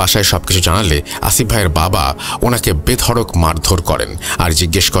ভাইদের বাসায় সবকিছু জানালে আসিফ ভাইয়ের বাবা ওনাকে বেধড়ক মারধর করেন আর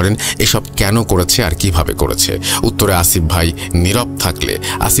জিজ্ঞেস করেন এসব কেন করেছে আর কিভাবে করেছে। উত্তরে আসিফ ভাই নীরব থাকলে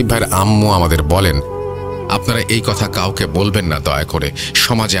আসিফ ভাইয়ের আম্মু আমাদের বলেন, আপনারা এই কথা কাউকে বলবেন না দয়া করে,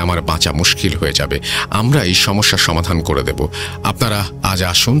 সমাজে আমার বাঁচা মুশকিল হয়ে যাবে, আমরা এই সমস্যার সমাধান করে দেব। আপনারা আজ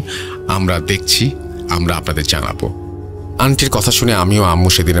আসুন, আমরা দেখছি, আমরা আপনাদের জানাবো। আন্টির কথা শুনে আমিও আম্মু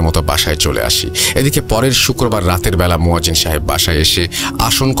সেদিনের মতো বাসায় চলে আসি। এদিকে পরের শুক্রবার রাতের বেলা মুয়াজ্জিন সাহেব বাসায় এসে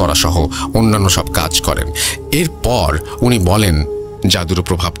আসন করা সহ অন্যান্য সব কাজ করেন। এরপর উনি বলেন জাদুর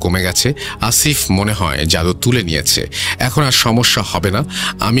প্রভাব কমে গেছে, আসিফ মনে হয় জাদু তুলে নিয়েছে, এখন আর সমস্যা হবে না।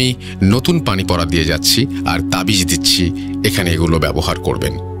 আমি নতুন পানি পড়া দিয়ে যাচ্ছি আর তাবিজ দিচ্ছি, এখানে এগুলো ব্যবহার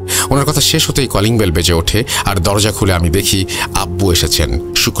করবেন। ওনার কথা শেষ হতেই কলিং বেল বেজে ওঠে আর দরজা খুলে আমি দেখি আব্বু এসেছেন।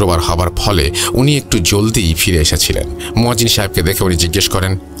 শুক্রবার হবার ফলে উনি একটু জলদিই ফিরে এসেছিলেন। মুয়াজ্জিন সাহেবকে দেখে উনি জিজ্ঞেস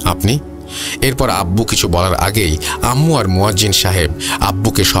করেন, আপনি? এরপর আব্বু কিছু বলার আগেই আম্মু আর মুয়াজ্জিন সাহেব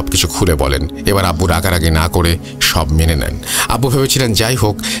আব্বুকে সব কিছু খুলে বলেন। এবার আব্বু রাগারাগি না করে সব মেনে নেন। আব্বু ভেবেছিলেন যাই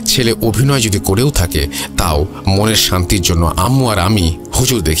হোক ছেলে অভিনয় যদি করেও থাকে তাও মনের শান্তির জন্য আম্মু আর আমি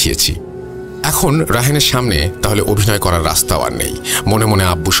হুজুর দেখিয়েছি। এখন রায়হানের সামনে তাহলে অভিনয় করার রাস্তাও আর নেই। মনে মনে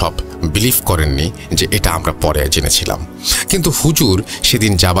আব্বু সব বিলিভ করেননি যে এটা আমরা পরে জেনেছিলাম। কিন্তু হুজুর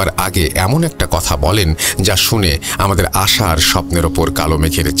সেদিন যাবার আগে এমন একটা কথা বলেন যা শুনে আমাদের আশা আর স্বপ্নের ওপর কালো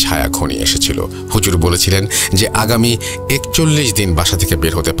মেঘের ছায়া ঘনিয়ে এসেছিল। হুজুর বলেছিলেন যে আগামী 41 দিন বাসা থেকে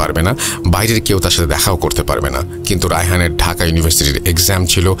বের হতে পারবে না, বাইরের কেউ তার সাথে দেখাও করতে পারবে না। কিন্তু রায়হানের ঢাকা ইউনিভার্সিটির এক্সাম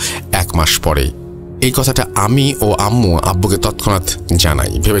ছিল 1 মাস পরেই। এই কথাটা আমি ও আম্মু আব্বুকে তৎক্ষণাৎ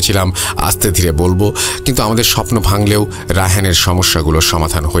জানাই। ভেবেছিলাম আস্তে ধীরে বলবো, কিন্তু আমাদের স্বপ্ন ভাঙলেও রায়হানের সমস্যাগুলোর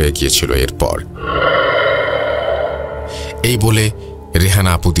সমাধান হয়ে গিয়েছিল এরপর। এই বলে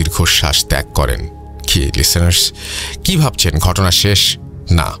রেহানা আপু দীর্ঘশ্বাস ত্যাগ করেন। কি লিসেনার্স, কি ভাবছেন ঘটনা শেষ?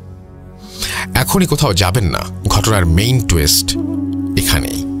 না, এখনই কোথাও যাবেন না। ঘটনার মেইন টুইস্ট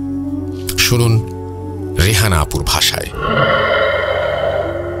এখানেই। শুনুন রেহানা আপুর ভাষায়।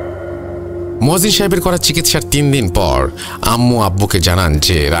 মুয়াজ্জিন সাহেবের করা চিকিৎসার 3 দিন পর আম্মু আব্বুকে জানান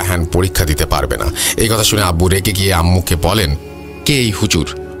যে রায়হান পরীক্ষা দিতে পারবে না। এই কথা শুনে আব্বু রেগে গিয়ে আম্মুকে বলেন, কে এই হুজুর?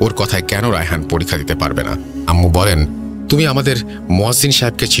 ওর কথায় কেন রায়হান পরীক্ষা দিতে পারবে না? আম্মু বলেন, তুমি আমাদের মুয়াজ্জিন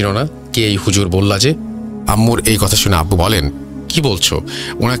সাহেবকে চিনো না? কে এই হুজুর বললা যে? আম্মুর এই কথা শুনে আব্বু বলেন, কি বলছো?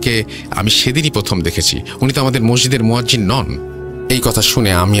 ওনাকে আমি সেদিনই প্রথম দেখেছি, উনি তো আমাদের মসজিদের মুয়াজ্জিন নন। এই কথা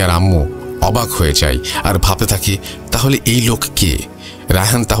শুনে আমি আর আম্মু অবাক হয়ে যাই আর ভাবতে থাকি, তাহলে এই লোক কে?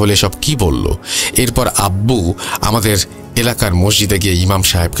 রায়হান তাহলে সব কি বলল? এরপর আব্বু আমাদের এলাকার মসজিদে গিয়ে ইমাম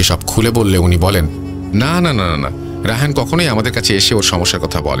সাহেবকে সব খুলে বললে উনি বলেন, না না না না, রায়হান কখনোই আমাদের কাছে এসে ওর সমস্যার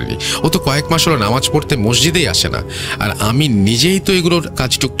কথা বলেনি। ও তো কয়েক মাস হলো নামাজ পড়তে মসজিদেই আসে না। আর আমি নিজেই তো এগুলোর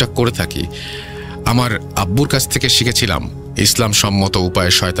কাজ টুকটাক করে থাকি। আমার আব্বুর কাছ থেকে শিখেছিলাম ইসলাম সম্মত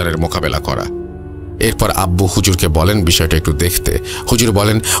উপায়ে শয়তানের মোকাবেলা করা। এরপর আব্বু হুজুরকে বলেন বিষয়টা একটু দেখতে। হুজুর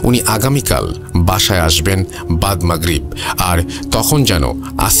বলেন উনি আগামীকাল বাসায় আসবেন বাদ মাগরিব, আর তখন যেন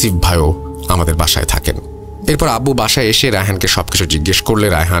আসিফ ভাইও আমাদের বাসায় থাকেন। এরপর আব্বু বাসায় এসে রায়হানকে সবকিছু জিজ্ঞেস করলে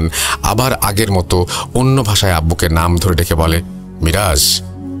রায়হান আবার আগের মতো অন্য ভাষায় আব্বুকে নাম ধরে ডেকে বলে, মিরাজ,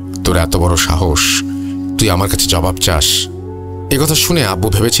 তোর এত বড় সাহস, তুই আমার কাছে জবাব চাস? একথা শুনে আব্বু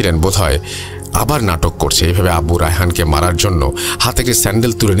ভেবেছিলেন বোধহয় আবার নাটক করছে। এইভাবে আব্বু রায়হানকে মারার জন্য হাত থেকে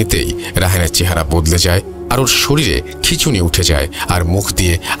স্যান্ডেল তুলে নিতেই রায়হানের চেহারা বদলে যায় আর ওর শরীরে খিঁচুনি উঠে যায় আর মুখ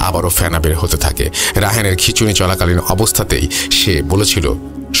দিয়ে আবারও ফেনা বের হতে থাকে। রায়হানের খিঁচুনি চলাকালীন অবস্থাতেই সে বলেছিল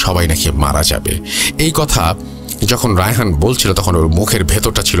সবাই নাকি মারা যাবে। এই কথা যখন রায়হান বলছিল তখন ওর মুখের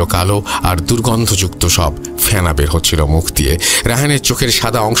ভেতরটা ছিল কালো আর দুর্গন্ধযুক্ত সব ফেনা বের হচ্ছিল মুখ দিয়ে। রায়হানের চোখের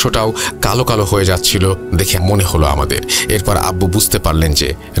সাদা অংশটাও কালো কালো হয়ে যাচ্ছিল দেখে মনে হলো আমাদের। এরপর আব্বু বুঝতে পারলেন যে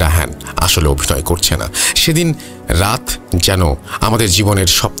রায়হান আসলে অভিনয় করছে না। সেদিন রাত যেন আমাদের জীবনের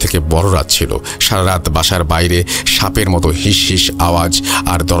সব থেকে বড় রাত ছিল। সারা রাত বাসার বাইরে সাপের মতো হিস হিস আওয়াজ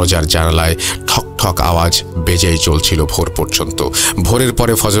আর দরজার জানালায় ঠক ঠক আওয়াজ বেজেই চলছিল ভোর পর্যন্ত। ভোরের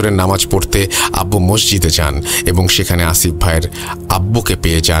পরে ফজরের নামাজ পড়তে আব্বু মসজিদে যান এবং সেখানে আসিফ ভাইয়ের আব্বুকে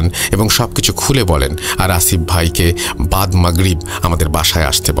পেয়ে যান এবং সবকিছু খুলে বলেন আর আসিফ ভাইকে বাদ মাগরিব আমাদের বাসায়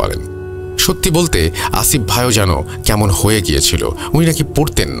আসতে বলেন। সত্যি বলতে আসিফ ভাইও যেন কেমন হয়ে গিয়েছিল। উনি নাকি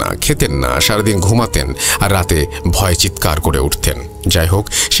পড়তেন না, খেতেন না, সারাদিন ঘুমাতেন আর রাতে ভয়ে চিৎকার করে উঠতেন। যাই হোক,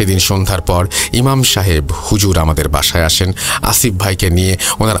 সেদিন সন্ধ্যার পর ইমাম সাহেব হুজুর আমাদের বাসায় আসেন। আসিফ ভাইকে নিয়ে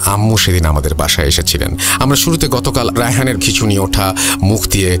ওনার আম্মু সেদিন আমাদের বাসায় এসেছিলেন। আমরা শুরুতে গতকাল রায়হানের খিঁচুনি ওঠা, মুখ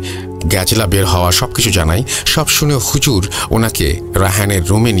দিয়ে গ্যাজলা বের হওয়া সবকিছু জানাই। সব শুনে হুজুর ওনাকে রায়হানের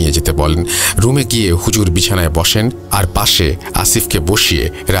রুমে নিয়ে যেতে বলেন। রুমে গিয়ে হুজুর বিছানায় বসেন আর পাশে আসিফকে বসিয়ে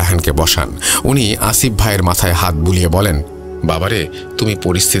রায়হানকে বসান। উনি আসিফ ভাইয়ের মাথায় হাত বুলিয়ে বলেন, বাবারে, তুমি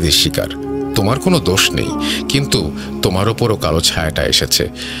পরিস্থিতির শিকার, তোমার কোনো দোষ নেই, কিন্তু তোমার ওপরও কালো ছায়াটা এসেছে।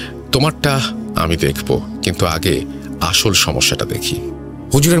 তোমারটা আমি দেখব, কিন্তু আগে আসল সমস্যাটা দেখি।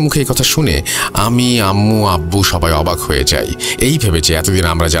 হুজুরের মুখে এই কথা শুনে আমি, আম্মু, আব্বু সবাই অবাক হয়ে যাই। এই ভেবেছে এতদিন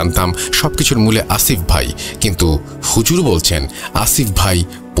আমরা জানতাম সবকিছুর মূলে আসিফ ভাই, কিন্তু হুজুর বলছেন আসিফ ভাই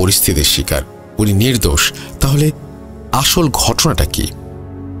পরিস্থিতির শিকার, উনি নির্দোষ। তাহলে আসল ঘটনাটা কি?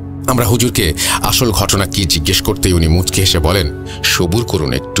 আমরা হুজুরকে আসল ঘটনা কি জিজ্ঞেস করতেই উনি মুচকে হেসে বলেন, সবুর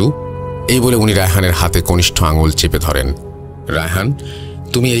করুন একটু। এই বলে উনি রায়হানের হাতে কনিষ্ঠ আঙুল চেপে ধরেন। রায়হান,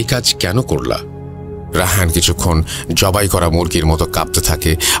 তুমি এই কাজ কেন করলা? রায়হান কিছুক্ষণ জবাই করা মুরগির মতো কাঁপতে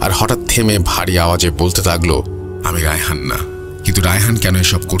থাকে আর হঠাৎ থেমে ভারী আওয়াজে বলতে লাগলো, আমি রায়হান না, কিন্তু রায়হান কেন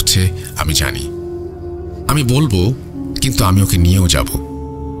এসব করছে আমি জানি। আমি বলবো, কিন্তু আমি ওকে নিয়েও যাব।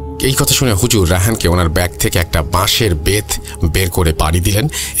 এই কথা শুনে হুজুর রায়হানকে ওনার ব্যাগ থেকে একটা বাঁশের বেত বের করে পাড়ি দিলেন।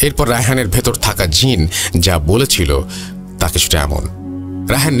 এরপর রায়হানের ভেতর থাকা জিন যা বলেছিল তা কিছুটা এমন।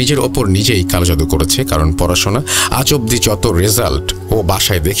 রায়হান নিজের ওপর নিজেই কালো জাদু করেছে, কারণ পড়াশোনা আজ অব্দি যত রেজাল্ট ও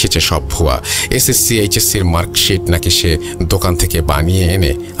বাসায় দেখিয়েছে সব ভুয়া। এসএসসি এইচএসসির মার্কশিট নাকি সে দোকান থেকে বানিয়ে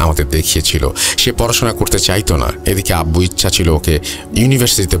এনে আমাদের দেখিয়েছিল। সে পড়াশোনা করতে চাইতো না। এদিকে আব্বু ইচ্ছা ছিল ওকে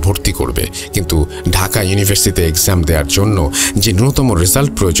ইউনিভার্সিটিতে ভর্তি করবে, কিন্তু ঢাকা ইউনিভার্সিটিতে এক্সাম দেওয়ার জন্য যে ন্যূনতম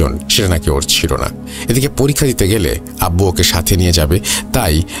রেজাল্ট প্রয়োজন সেটা নাকি ওর ছিল না। এদিকে পরীক্ষা দিতে গেলে আব্বু ওকে সাথে নিয়ে যাবে,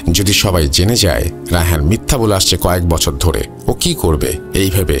 তাই যদি সবাই জেনে যায় রায়হান মিথ্যা বলে আসছে কয়েক বছর ধরে, ও কি করবে এই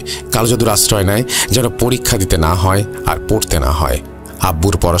ভেবে কালো জাদুর আশ্রয় নেয় যেন পরীক্ষা দিতে না হয় আর পড়তে না হয়।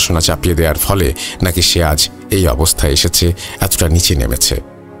 আব্বুর পড়াশোনা চাপিয়ে দেওয়ার ফলে নাকি সে আজ এই অবস্থায় এসেছে, এতটা নিচে নেমেছে।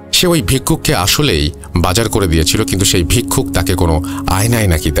 সে ওই ভিক্ষুককে আসলেই বাজার করে দিয়েছিল, কিন্তু সেই ভিক্ষুক তাকে কোনো আয়নায়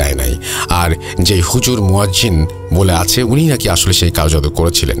নাকি দেয় নাই। আর যেই হুজুর মুয়াজ্জিন বলে আছে উনি নাকি আসলে সেই কালো জাদু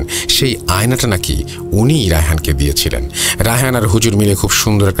করেছিলেন, সেই আয়নাটা নাকি উনিই রায়হানকে দিয়েছিলেন। রায়হান আর হুজুর মিলে খুব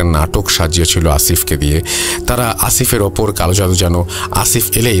সুন্দর একটা নাটক সাজিয়েছিল আসিফকে দিয়ে। তারা আসিফের ওপর কালো জাদু যেন আসিফ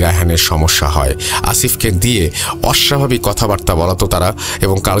এলেই রায়হানের সমস্যা হয়, আসিফকে দিয়ে অস্বাভাবিক কথাবার্তা বলাতো তারা,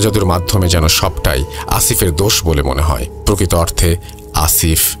 এবং কালো জাদুর মাধ্যমে যেন সবটাই আসিফের দোষ বলে মনে হয়। প্রকৃত অর্থে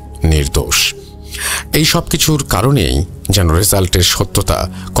আসিফ নির্দোষ। এই সব কিছুর কারণেই যেন রেজাল্টের সত্যতা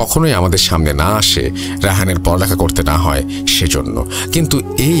কখনোই আমাদের সামনে না আসে, রায়হানের পড়ালেখা করতে না হয় সেজন্য। কিন্তু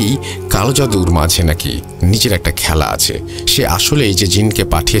এই কালো জাদুর মাঝে নাকি নিজের একটা খেলা আছে। সে আসলে এই যে জিনকে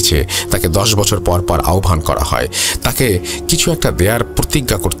পাঠিয়েছে তাকে 10 বছর পর পর আহ্বান করা হয়, তাকে কিছু একটা দেয়ার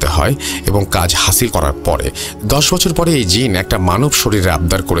প্রতিজ্ঞা করতে হয় এবং কাজ হাসিল করার পরে 10 বছর পরে এই জিন একটা মানব শরীরে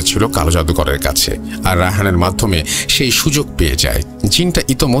আবদার করেছিল কালো জাদুকরের কাছে, আর রায়হানের মাধ্যমে সেই সুযোগ পেয়ে যায়। জিনটা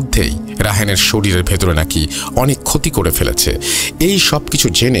ইতোমধ্যেই রায়হানের শরীরের ভেতরে নাকি অনেক ক্ষতি করে ফেলেছে। এই সব কিছু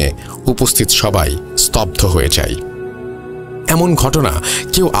জেনে উপস্থিত সবাই স্তব্ধ হয়ে যায়। এমন ঘটনা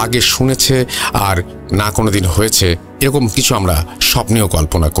কেউ আগে শুনেছে আর না কোনোদিন হয়েছে এরকম কিছু আমরা স্বপ্নেও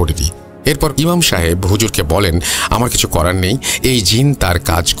কল্পনা করিনি। এরপর ইমাম সাহেব হুজুরকে বলেন, আমার কিছু করার নেই, এই জিন তার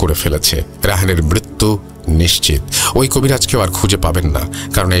কাজ করে ফেলেছে, রায়হানের মৃত্যু নিশ্চিত। ওই কবিরাজকেও আর খুঁজে পাবেন না,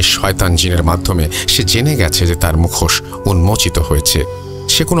 কারণ এই শয়তান জিনের মাধ্যমে সে জেনে গেছে যে তার মুখোশ উন্মোচিত হয়েছে।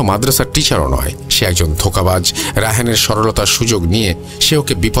 সে কোনো মাদ্রাসার টিচারও নয়, সে একজন ধোঁকাবাজ। রায়হানের সরলতার সুযোগ নিয়ে সে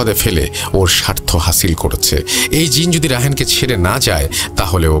ওকে বিপদে ফেলে ওর স্বার্থ হাসিল করেছে। এই জিন যদি রায়হানকে ছেড়ে না যায়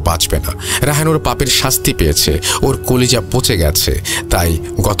তাহলে ও বাঁচবে না। রায়হান ওর পাপের শাস্তি পেয়েছে, ওর কলিজা পচে গেছে, তাই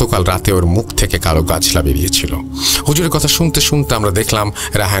গতকাল রাতে ওর মুখ থেকে কালো গাছলা বেরিয়েছিল। হুজুরের কথা শুনতে শুনতে আমরা দেখলাম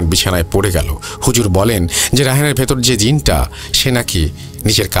রায়হান বিছানায় পড়ে গেল। হুজুর বলেন যে রায়হানের ভেতর যে জিনটা সে নাকি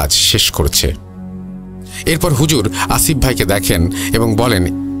নিজের কাজ শেষ করেছে। এরপর হুজুর আসিফ ভাইকে দেখেন এবং বলেন,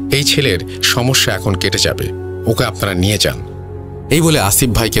 এই ছেলের সমস্যা এখন কেটে যাবে, ওকে আপনারা নিয়ে যান। এই বলে আসিফ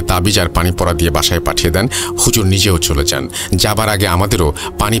ভাইকে তাবিজ আর পানি পড়া দিয়ে বাসায় পাঠিয়ে দেন। হুজুর নিজেও চলে যান। যাবার আগে আমাদেরও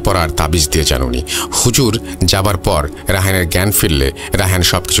পানি পড়া আর তাবিজ দিয়ে যান উনি। হুজুর যাবার পর রায়হানের জ্ঞান ফিরলে রায়হান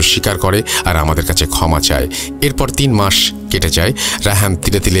সব কিছু স্বীকার করে আর আমাদের কাছে ক্ষমা চায়। এরপর 3 মাস কেটে যায়। রায়হান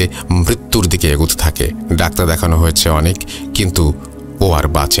ধীরে ধীরে মৃত্যুর দিকে এগোতে থাকে। ডাক্তার দেখানো হয়েছে অনেক, কিন্তু ও আর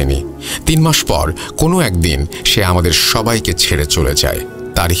বাঁচেনি। 3 মাস পর কোনো একদিন সে আমাদের সবাইকে ছেড়ে চলে যায়।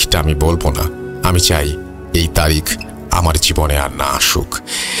 তারিখটা আমি বলবো না, আমি চাই এই তারিখ আমার জীবনে আর না আসুক।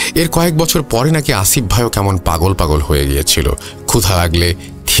 এর কয়েক বছর পরে নাকি আসিফ ভাইও কেমন পাগল পাগল হয়ে গিয়েছিল। ক্ষুধা লাগলে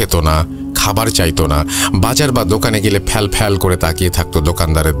খেত না, খাবার চাইতো না, বাজার বা দোকানে গেলে ফ্যাল ফ্যাল করে তাকিয়ে থাকতো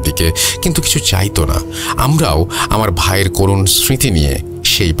দোকানদারের দিকে, কিন্তু কিছু চাইতো না। আমরাও আমার ভাইয়ের করুণ স্মৃতি নিয়ে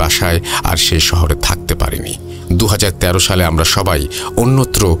সেই বাসায় আর সেই শহরে থাকতে পারিনি। 2013 সালে আমরা সবাই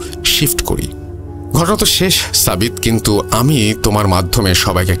অন্যত্র শিফট করি। ঘটনা তো শেষ সাবিত, কিন্তু আমি তোমার মাধ্যমে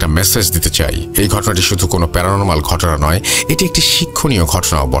সবাইকে একটা মেসেজ দিতে চাই। এই ঘটনাটি শুধু কোনো প্যারানর্মাল ঘটনা নয়, এটি একটি শিক্ষণীয়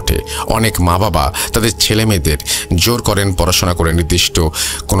ঘটনাও বটে। অনেক মা বাবা তাদের ছেলে মেয়েদের জোর করেন পড়াশোনা করে নির্দিষ্ট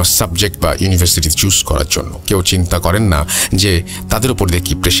কোনো সাবজেক্ট বা ইউনিভার্সিটি চুজ করার জন্য। কেউ চিন্তা করেন না যে তাদের উপর দিয়ে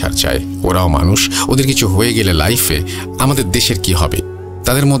কী প্রেশার যায়। ওরাও মানুষ, ওদের কিছু হয়ে গেলে লাইফে আমাদের দেশের কি হবে।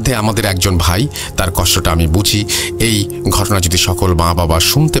 তাদের মধ্যে আমাদের একজন ভাই, তার কষ্টটা আমি বুঝি। এই ঘটনা যদি সকল মা বাবা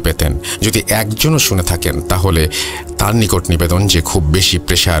শুনতে পেতেন, যদি একজনও শুনে থাকেন, তাহলে তার নিকট নিবেদন যে খুব বেশি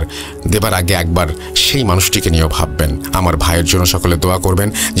প্রেশার দেবার আগে একবার সেই মানুষটিকে নিয়েও ভাববেন। আমার ভাইয়ের জন্য সকলে দোয়া করবেন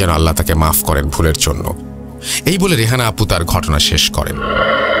যেন আল্লাহ তাকে মাফ করেন ভুলের জন্য। এই বলে রেহানা আপু তার ঘটনা শেষ করেন।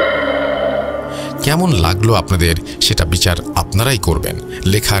 কেমন লাগলো আপনাদের সেটা বিচার আপনারাই করবেন।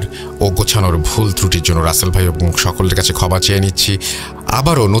 লেখার ও গোছানোর ভুল ত্রুটির জন্য রাসেল ভাই এবং সকলের কাছে ক্ষমা চেয়ে নিচ্ছি।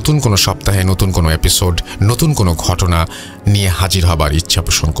 আবারও নতুন কোনো সপ্তাহে নতুন কোনো এপিসোড, নতুন কোনো ঘটনা নিয়ে হাজির হবার ইচ্ছা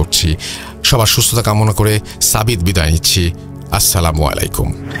পোষণ করছি। সবার সুস্থতা কামনা করে সাবিত বিদায় নিচ্ছি। আসসালামু আলাইকুম।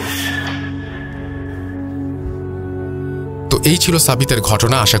 তো এই ছিল সাবিতের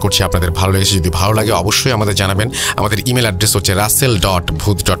ঘটনা। আশা করছি আপনাদের ভালো লেগেছে। যদি ভালো লাগে অবশ্যই আমাদের জানাবেন। আমাদের ইমেল অ্যাড্রেস হচ্ছে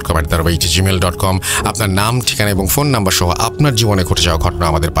russell.bhootdotcom@gmail.com। আপনার নাম, ঠিকানা এবং ফোন নাম্বার সহ আপনার জীবনে ঘটে যাওয়া ঘটনা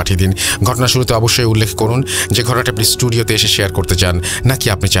আমাদের পাঠিয়ে দিন। ঘটনা শুরুতে অবশ্যই উল্লেখ করুন যে ঘটনাটা আপনি স্টুডিওতে এসে শেয়ার করতে চান, নাকি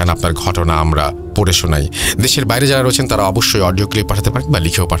আপনি চান আপনার ঘটনা আমরা পড়ে শোনাই। দেশের বাইরে যারা রয়েছেন তারা অবশ্যই অডিও ক্লিপ পাঠাতে পারেন বা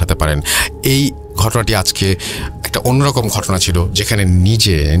লিখেও পাঠাতে পারেন। এই ঘটনাটি আজকে একটা অন্যরকম ঘটনা ছিল, যেখানে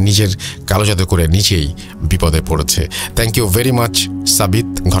নিজের কালো জাদু করে নিজেই বিপদে পড়েছে। থ্যাংক ইউ ভেরি মাচ সাবিত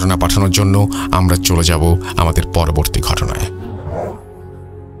ঘটনা পাঠানোর জন্য। আমরা চলে যাব আমাদের পরবর্তী ঘটনায়।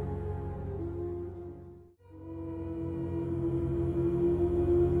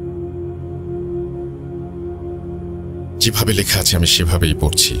 যেভাবে লেখা আছে আমি সেভাবেই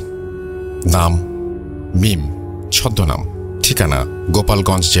পড়ছি। নাম মিম, ছদ্মনাম, ঠিকানা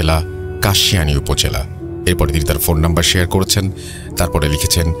গোপালগঞ্জ জেলা, কাশিয়ানী উপজেলা। এরপরে তিনি তার ফোন নাম্বার শেয়ার করেছেন, তারপরে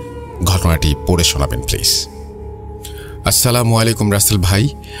লিখেছেন ঘটনাটি পড়ে শোনাবেন প্লিজ। আসসালামু আলাইকুম রাসেল ভাই,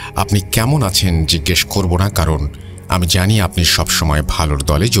 আপনি কেমন আছেন জিজ্ঞেস করব না, কারণ আমি জানি আপনি সবসময় ভালোর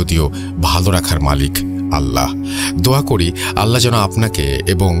দলে, যদিও ভালো রাখার মালিক আল্লাহ। দোয়া করি আল্লাহ যেন আপনাকে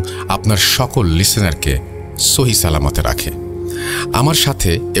এবং আপনার সকল লিসেনারকে সহি সালামতে রাখে। আমার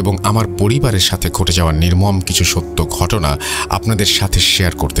সাথে এবং আমার পরিবারের সাথে ঘটে যাওয়া নির্মম কিছু সত্য ঘটনা আপনাদের সাথে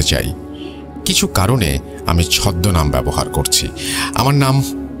শেয়ার করতে চাই। কিছু কারণে আমি ছদ্মনাম ব্যবহার করছি। আমার নাম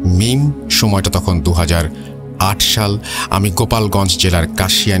মিম। সময়টা তখন 2008 সাল। আমি গোপালগঞ্জ জেলার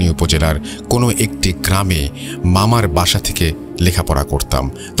কাশিয়ানী উপজেলার কোনো একটি গ্রামে মামার বাসা থেকে লেখাপড়া করতাম।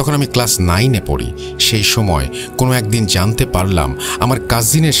 তখন আমি ক্লাস 9-এ পড়ি। সেই সময় কোনো একদিন জানতে পারলাম আমার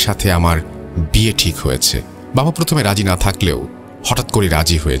কাজিনের সাথে আমার বিয়ে ঠিক হয়েছে। বাবা প্রথমে রাজি না থাকলেও হঠাৎ করে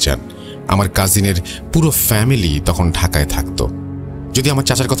রাজি হয়ে যান। আমার কাজিনের পুরো ফ্যামিলি তখন ঢাকায় থাকতো। যদি আমার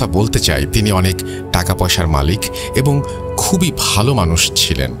চাচার কথা বলতে চাই, তিনি অনেক টাকা পয়সার মালিক এবং খুবই ভালো মানুষ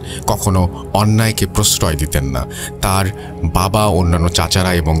ছিলেন। কখনো অন্যায়কে প্রশ্রয় দিতেন না। তার বাবা, অন্যান্য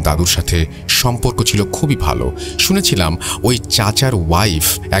চাচারা এবং দাদুর সাথে সম্পর্ক ছিল খুবই ভালো। শুনেছিলাম ওই চাচার ওয়াইফ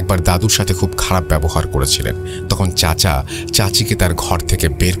একবার দাদুর সাথে খুব খারাপ ব্যবহার করেছিলেন। তখন চাচা চাচিকে তার ঘর থেকে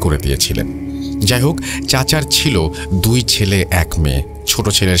বের করে দিয়েছিলেন। যাই হোক, চাচার ছিল 2 ছেলে 1 মেয়ে। ছোট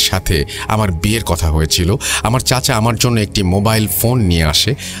ছেলের সাথে আমার বিয়ের কথা হয়েছিল। আমার চাচা আমার জন্য একটি মোবাইল ফোন নিয়ে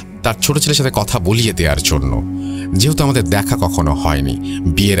আসে তার ছোট ছেলের সাথে কথা বলিয়ে দেওয়ার জন্য। যেহেতু আমাদের দেখা কখনো হয়নি,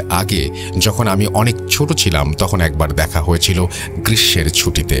 বিয়ের আগে যখন আমি অনেক ছোট ছিলাম তখন একবার দেখা হয়েছিল গ্রীষ্মের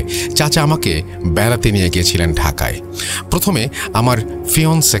ছুটিতে। চাচা আমাকে বেড়াতে নিয়ে গিয়েছিলেন ঢাকায়। প্রথমে আমার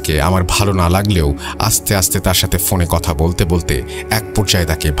ফিয়ন্সেকে আমার ভালো না লাগলেও আস্তে আস্তে তার সাথে ফোনে কথা বলতে বলতে এক পর্যায়ে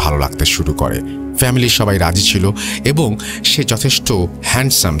তাকে ভালো লাগতে শুরু করে। ফ্যামিলির সবাই রাজি ছিল এবং সে যথেষ্ট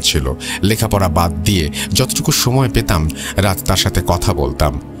হ্যান্ডসাম ছিল। লেখাপড়া বাদ দিয়ে যতটুকু সময় পেতাম রাত তার সাথে কথা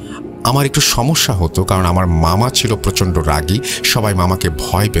বলতাম। আমার একটু সমস্যা হতো, কারণ আমার মামা ছিল প্রচণ্ড রাগী। সবাই মামাকে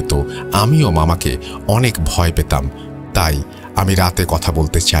ভয় পেত, আমিও মামাকে অনেক ভয় পেতাম। তাই আমি রাতে কথা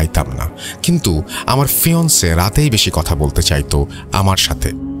বলতে চাইতাম না, কিন্তু আমার ফিয়ন্সে রাতেই বেশি কথা বলতে চাইতো আমার সাথে।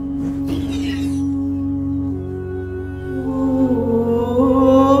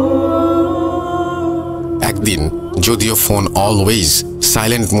 একদিন যদিও ফোন অলওয়েজ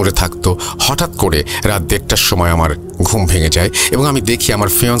সাইলেন্ট মোডে থাকতো, হঠাৎ করে রাত 1টার সময় আমার ঘুম ভেঙে যায় এবং আমি দেখি আমার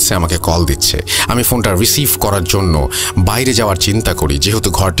ফিয়ন্সে আমাকে কল দিচ্ছে। আমি ফোনটা রিসিভ করার জন্য বাইরে যাওয়ার চিন্তা করি। যেহেতু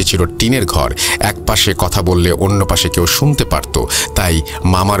ঘরটি ছিল টিনের ঘর, এক পাশে কথা বললে অন্য পাশে কেউ শুনতে পারত। তাই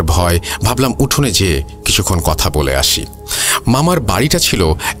মামার ভয়, ভাবলাম উঠোনে যেয়ে কিছুক্ষণ কথা বলে আসি। মামার বাড়িটা ছিল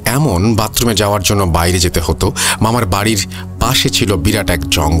এমন, বাথরুমে যাওয়ার জন্য বাইরে যেতে হতো। মামার বাড়ির পাশে ছিল বিরাট এক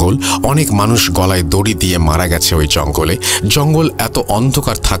জঙ্গল। অনেক মানুষ গলায় দড়ি দিয়ে মারা গেছে ওই জঙ্গলে। জঙ্গল এত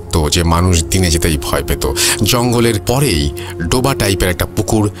অন্ধকার থাকতো যে মানুষ দিনে যেতেই ভয় পেত। জঙ্গলের পরেই ডোবা টাইপের একটা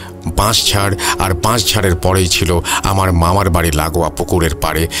পুকুর, বাঁশঝাড়, আর বাঁশঝাড়ের পরেই ছিল আমার মামার বাড়ি লাগোয়া পুকুরের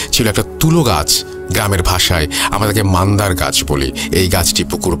পাড়ে ছিল একটা তুলো গাছ। গ্রামের ভাষায় আমাদেরকে মান্দার গাছ বলি। এই গাছটি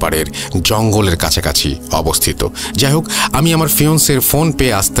পুকুর পাড়ের জঙ্গলের কাছাকাছি অবস্থিত। যাই হোক, আমি আমার ফিয়ন্সের ফোন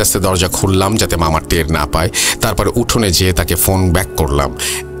পেয়ে আস্তে আস্তে দরজা খুললাম যাতে মামা টের না পায়। তারপর উঠোনে যেয়ে তাকে ফোন ব্যাক করলাম।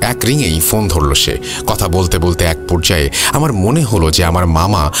 এক রিংয়েই ফোন ধরল সে। কথা বলতে বলতে এক পর্যায়ে আমার মনে হলো যে আমার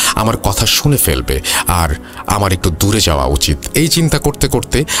মামা আমার কথা শুনে ফেলবে আর আমার একটু দূরে যাওয়া উচিত। এই চিন্তা করতে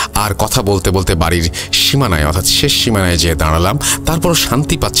করতে আর কথা বলতে বলতে বাড়ির সীমানায়, অর্থাৎ শেষ সীমানায় যেয়ে দাঁড়ালাম। তারপরও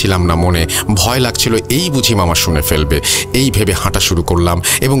শান্তি পাচ্ছিলাম না, মনে ভয় লাগছিল এই বুঝি মামা শুনে ফেলবে। এই ভেবে হাঁটা শুরু করলাম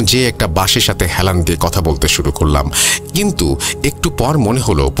এবং যে একটা বাঁশের সাথে হেলান দিয়ে কথা বলতে শুরু করলাম। কিন্তু একটু পর মনে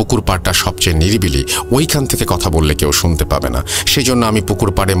হলো পুকুর পাড়টা সবচেয়ে নিরিবিলি, ওইখান থেকে কথা বললে কেউ শুনতে পাবে না। সেই জন্য আমি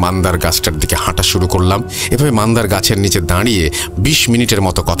পুকুর পাড়ে পাড়ে মান্দার গাছটার দিকে হাঁটা শুরু করলাম। এভাবে মান্দার গাছের নিচে দাঁড়িয়ে 20 মিনিটের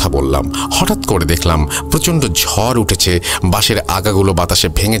মতো কথা বললাম। হঠাৎ করে দেখলাম প্রচণ্ড ঝড় উঠেছে, বাঁশের আগাগুলো বাতাসে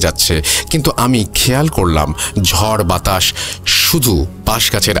ভেঙে যাচ্ছে। কিন্তু আমি খেয়াল করলাম ঝড় বাতাস শুধু বাঁশ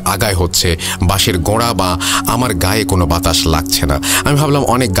গাছের আগায় হচ্ছে, বাঁশের গোড়া বা আমার গায়ে কোনো বাতাস লাগছে না। আমি ভাবলাম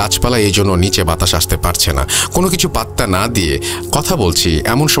অনেক গাছপালা এই জন্য নিচে বাতাস আসতে পারছে না। কোনো কিছু পাত্তা না দিয়ে কথা বলছি,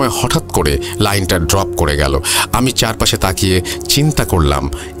 এমন সময় হঠাৎ করে লাইনটা ড্রপ করে গেল। আমি চারপাশে তাকিয়ে চিন্তা করলাম,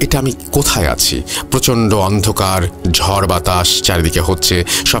 এটা আমি কোথায় আছি? প্রচণ্ড অন্ধকার, ঝড় বাতাস চারিদিকে হচ্ছে,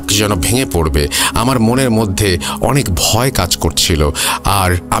 সব কিছু যেন ভেঙে পড়বে। আমার মনের মধ্যে অনেক ভয় কাজ করছিল,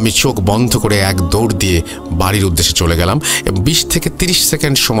 আর আমি চোখ বন্ধ করে এক দৌড় দিয়ে বাড়ির উদ্দেশ্যে চলে গেলাম। 20 থেকে 30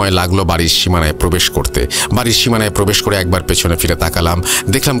 সেকেন্ড সময় লাগলো বাড়ির সীমানায় প্রবেশ করতে। বাড়ির সীমানায় প্রবেশ করে একবার পেছনে ফিরে তাকালাম,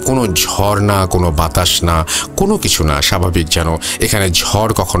 দেখলাম কোনো ঝড় না, কোনো বাতাস না, কোনো কিছু না, স্বাভাবিক যেন এখানে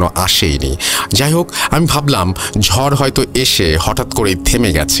ঝড় কখনো আসেইনি। যাই হোক, আমি ভাবলাম ঝড় হয়তো এসে হঠাৎ করেই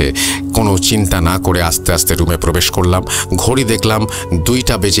থেমে গেছে। কোনো চিন্তা না করে আস্তে আস্তে রুমে প্রবেশ করলাম। ঘড়ি দেখলাম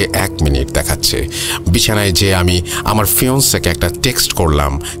 2:01 দেখাচ্ছে। বিছানায় যে আমি আমার ফিয়ন্সেকে একটা টেক্সট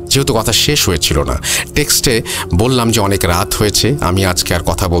করলাম, যেহেতু কথা শেষ হয়েছিল না। টেক্সটে বললাম যে অনেক রাত হয়েছে, আমি আজকে আর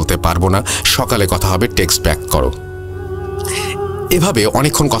কথা বলতে পারবো না, সকালে কথা হবে, টেক্সট ব্যাক করো। এভাবে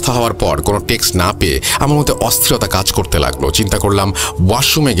অনেকক্ষণ কথা হওয়ার পর কোনো টেক্সট না পেয়ে আমার মধ্যে অস্থিরতা কাজ করতে লাগলো। চিন্তা করলাম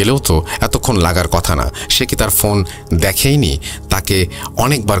ওয়াশরুমে গেলেও তো এতক্ষণ লাগার কথা না, সে কি তার ফোন দেখেইনি? তাকে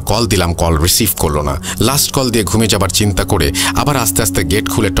অনেকবার কল দিলাম, কল রিসিভ করলো না। লাস্ট কল দিয়ে ঘুমিয়ে যাবার চিন্তা করে আবার আস্তে আস্তে গেট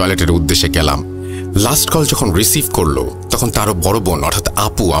খুলে টয়লেটের উদ্দেশ্যে গেলাম। লাস্ট কল যখন রিসিভ করলো তখন তারও বড় বোন অর্থাৎ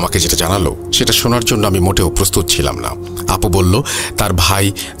আপু আমাকে যেটা জানালো সেটা শোনার জন্য আমি মোটেও প্রস্তুত ছিলাম না। আপু বলল তার ভাই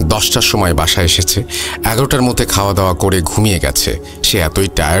 10টার সময় বাসায় এসেছে, 11টার মধ্যে খাওয়া দাওয়া করে ঘুমিয়ে গেছে। সে এতই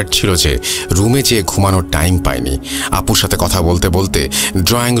টায়ার্ড ছিল যে রুমে যেয়ে ঘুমানোর টাইম পায়নি। আপুর সাথে কথা বলতে বলতে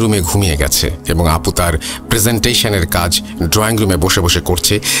ড্রয়িং রুমে ঘুমিয়ে গেছে এবং আপু তার প্রেজেন্টেশনের কাজ ড্রয়িং রুমে বসে বসে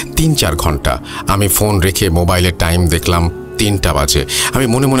করছে 3-4 ঘন্টা। আমি ফোন রেখে মোবাইলে টাইম দেখলাম 3টা বাজে। আমি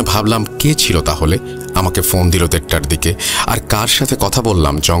মনে মনে ভাবলাম কে ছিল তাহলে? আমাকে ফোন দিল 1টার দিকে। আর কার সাথে কথা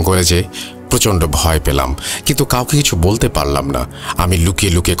বললাম? জঙ্গলে যে। প্রচণ্ড ভয় পেলাম, কিন্তু কাউকে কিছু বলতে পারলাম না। আমি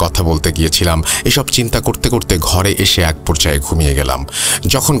লুকিয়ে লুকিয়ে কথা বলতে গিয়েছিলাম। এসব চিন্তা করতে করতে ঘরে এসে এক পর্যায়ে ঘুমিয়ে গেলাম।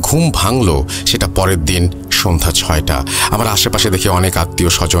 যখন ঘুম ভাঙলো সেটা পরের দিন সন্ধ্যা 6টা। আমার আশেপাশে দেখে অনেক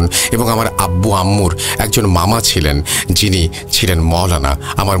আত্মীয় স্বজন এবং আমার আব্বু আম্মুর একজন মামা ছিলেন, যিনি ছিলেন মওলানা।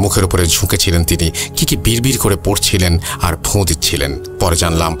 আমার মুখের উপরে ঝুঁকেছিলেন তিনি, কি বিড়বিড় করে পড়ছিলেন আর ফোঁ দিচ্ছিলেন। পরে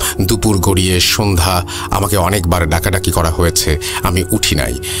জানলাম দুপুর গড়িয়ে সন্ধ্যা, আমাকে অনেকবার ডাকাডাকি করা হয়েছে, আমি উঠি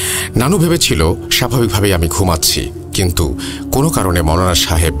নাই। নানু ভেবেছিল স্বাভাবিকভাবেই আমি ঘুমাচ্ছি, কিন্তু কোনো কারণে মওলানা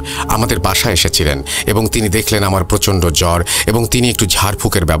সাহেব আমাদের বাসায় এসেছিলেন এবং তিনি দেখলেন আমার প্রচণ্ড জ্বর এবং তিনি একটু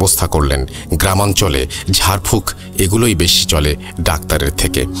ঝাড়ফুঁকের ব্যবস্থা করলেন। গ্রামাঞ্চলে ঝাড়ফুঁক এগুলোই বেশি চলে ডাক্তারের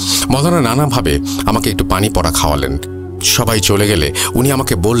থেকে। মওলানা নানাভাবে আমাকে একটু পানি পড়া খাওয়ালেন। সবাই চলে গেলে উনি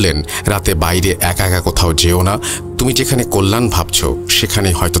আমাকে বললেন, রাতে বাইরে একা একা কোথাও যেও না, তুমি যেখানে কল্যাণ ভাবছো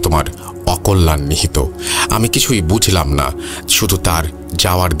সেখানেই হয়তো তোমার অকল্যাণ নিহিত। আমি কিছুই বুঝলাম না, শুধু তার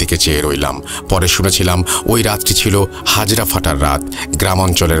যাওয়ার দিকে চেয়ে রইলাম। পরে শুনেছিলাম ওই রাতটি ছিল হাজরা ফাটার রাত,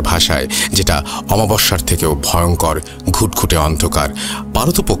 গ্রামাঞ্চলের ভাষায়, যেটা অমাবস্যার থেকেও ভয়ঙ্কর, ঘুটঘুটে অন্ধকার।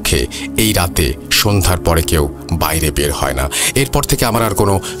 পারতপক্ষে এই রাতে সন্ধ্যার পরে কেউ বাইরে বের হয় না। এরপর থেকে আমার আর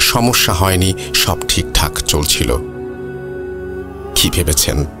কোনো সমস্যা হয়নি, সব ঠিকঠাক চলছিল। কি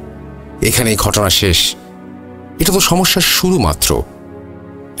ভেবেছেন এখানেই ঘটনা শেষ? এটা তো সমস্যার শুরু মাত্র।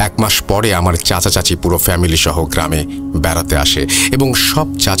 1 মাস পরে আমার চাচা চাচি পুরো ফ্যামিলি সহ গ্রামে বেড়াতে আসে এবং সব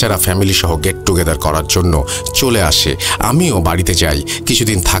চাচারা ফ্যামিলি সহ গেট টুগেদার করার জন্য চলে আসে। আমিও বাড়িতে যাই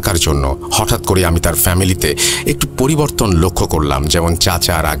কিছুদিন থাকার জন্য। হঠাৎ করে আমি তার ফ্যামিলিতে একটু পরিবর্তন লক্ষ্য করলাম। যেমন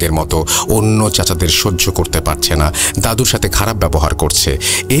চাচা আর আগের মতো অন্য চাচাদের সহ্য করতে পারছে না, দাদুর সাথে খারাপ ব্যবহার করছে।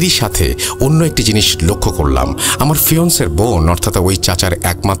 এরই সাথে অন্য একটি জিনিস লক্ষ্য করলাম, আমার ফিয়ন্সের বোন অর্থাৎ ওই চাচার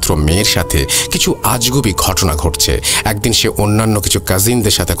একমাত্র মেয়ের সাথে কিছু আজগুবি ঘটনা ঘটছে। একদিন সে অন্যান্য কিছু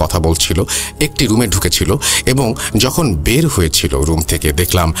কাজিনদের সাথে কথা বলছিল, একটি রুমে ঢুকেছিল এবং যখন বের হয়েছিল রুম থেকে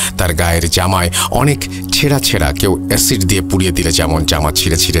দেখলাম তার গায়ের জামায় অনেক ছেঁড়া ছেঁড়া, কেউ অ্যাসিড দিয়ে পুড়িয়ে দিলে যেমন জামা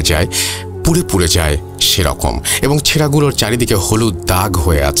ছিঁড়ে ছিঁড়ে যায়, পুড়ে পুড়ে যায় সেরকম, এবং ছেঁড়াগুলোর চারিদিকে হলুদ দাগ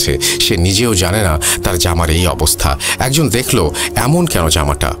হয়ে আছে। সে নিজেও জানে না তার জামার এই অবস্থা। একজন দেখলো এমন কেন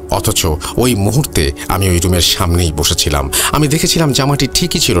জামাটা, অথচ ওই মুহূর্তে আমি ওই রুমের সামনেই বসেছিলাম। আমি দেখেছিলাম জামাটি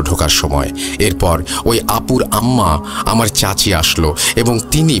ঠিকই ছিল ঢোকার সময়। এরপর ওই আপুর আম্মা আমার চাচি আসলো এবং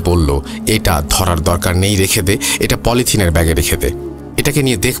তিনি বলল, এটা ধরার দরকার নেই, রেখে দে, এটা পলিথিনের ব্যাগে রেখে দে, এটাকে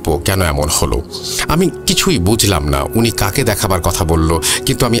নিয়ে দেখবো কেন এমন হলো। আমি কিছুই বুঝলাম না উনি কাকে দেখাবার কথা বলল,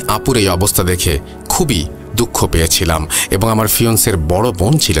 কিন্তু আমি আপুর এই অবস্থা দেখে খুবই দুঃখ পেয়েছিলাম এবং আমার ফিয়ন্সের বড়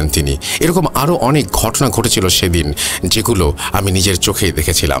বোন ছিলেন তিনি। এরকম আরও অনেক ঘটনা ঘটেছিল সেদিন, যেগুলো আমি নিজের চোখেই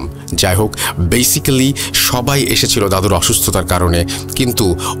দেখেছিলাম। যাই হোক, বেসিক্যালি সবাই এসেছিল দাদুর অসুস্থতার কারণে, কিন্তু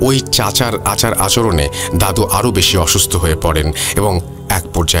ওই চাচার আচার আচরণে দাদু আরও বেশি অসুস্থ হয়ে পড়েন এবং এক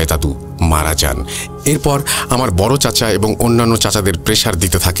পর্যায়ে দাদু মারা যান। এরপর আমার বড় চাচা এবং অন্যান্য চাচাদের প্রেশার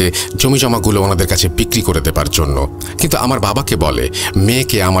দিতে থাকে জমিজমাগুলো ওনাদের কাছে বিক্রি করে দেবার জন্য। কিন্তু আমার বাবাকে বলে,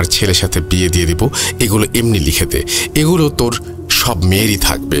 মেয়েকে আমার ছেলের সাথে বিয়ে দিয়ে দিব, এগুলো এমনি লিখে দে, এগুলো তোর সব মেয়েরই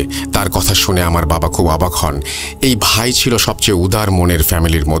থাকবে। তার কথা শুনে আমার বাবা খুব অবাক হন। এই ভাই ছিল সবচেয়ে উদার মনের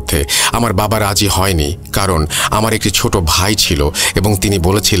ফ্যামিলির মধ্যে। আমার বাবা রাজি হয়নি, কারণ আমার একটি ছোট ভাই ছিল এবং তিনি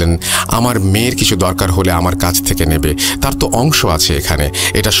বলেছিলেন আমার মেয়ের কিছু দরকার হলে আমার কাছ থেকে নেবে, তার তো অংশ আছে এখানে।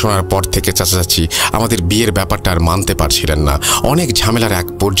 এটা শোনার পর থেকে চাচা চাচি আমাদের বিয়ের ব্যাপারটা আর মানতে পারছিলেন না। অনেক ঝামেলার এক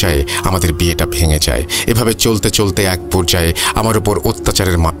পর্যায়ে আমাদের বিয়েটা ভেঙে যায়। এভাবে চলতে চলতে এক পর্যায়ে আমার উপর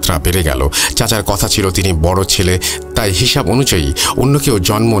অত্যাচারের মাত্রা বেড়ে গেল। চাচার কথা ছিল তিনি বড় ছেলে, তাই হিসাব অনুযায়ী অন্য কেউ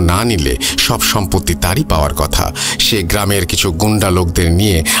জন্ম না নিলে সব সম্পত্তি তারই পাওয়ার কথা। সে গ্রামের কিছু গুন্ডা লোকদের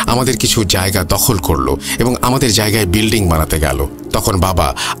নিয়ে আমাদের কিছু জায়গা দখল করলো এবং আমাদের জায়গায় বিল্ডিং বানাতে গেল। তখন বাবা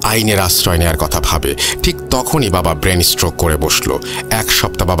আইনের আশ্রয় নেওয়ার কথা ভাবে। ঠিক তখনই বাবা ব্রেন স্ট্রোক করে বসলো। 1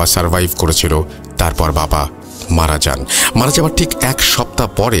 সপ্তাহ বাবা সারভাইভ করেছিল, তারপর বাবা মারা যান। মারা যাবার ঠিক 1 সপ্তাহ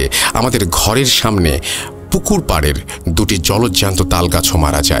পরে আমাদের ঘরের সামনে পুকুর পাড়ের 2টি জলজ্যান্ত তালগাছও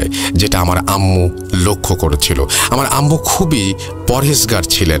মারা যায়, যেটা আমার আম্মু লক্ষ্য করেছিল। আমার আম্মু খুবই পরহেজগার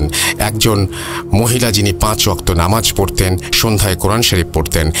ছিলেন, একজন মহিলা যিনি 5 ওয়াক্ত নামাজ পড়তেন, সন্ধ্যায় কোরআন শরীফ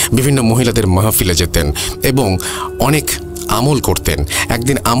পড়তেন, বিভিন্ন মহিলাদের মাহফিলে যেতেন এবং অনেক আমল করতেন।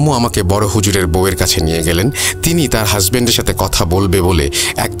 একদিন আম্মু আমাকে বড় হুজুরের বউয়ের কাছে নিয়ে গেলেন। তিনি তার হাজব্যান্ডের সাথে কথা বলবে বলে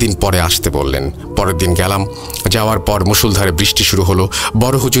একদিন পরে আসতে বললেন। পরের দিন গেলাম। যাওয়ার পর মুষলধারে বৃষ্টি শুরু হলো।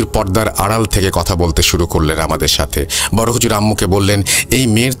 বড় হুজুর পর্দার আড়াল থেকে কথা বলতে শুরু করলেন আমাদের সাথে। বড় হুজুর আম্মুকে বললেন, এই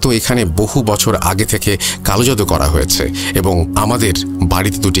মেয়ের তো এখানে বহু বছর আগে থেকে কালো জাদু করা হয়েছে এবং আমাদের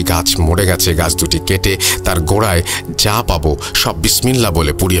বাড়িতে 2টি গাছ মরে গেছে, গাছ 2টি কেটে তার গোড়ায় যা পাবো সব বিসমিল্লাহ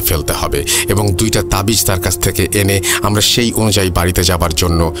বলে পুড়িয়ে ফেলতে হবে এবং 2টা তাবিজ তার কাছ থেকে এনে আমরা সেই অনুযায়ী বাড়িতে যাবার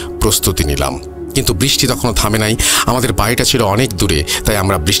জন্য প্রস্তুতি নিলাম। কিন্তু বৃষ্টি তখনও থামে নাই। আমাদের বাড়িটা ছিল অনেক দূরে, তাই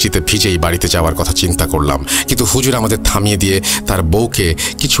আমরা বৃষ্টিতে ভিজেই বাড়িতে যাওয়ার কথা চিন্তা করলাম। কিন্তু হুজুর আমাদের থামিয়ে দিয়ে তার বউকে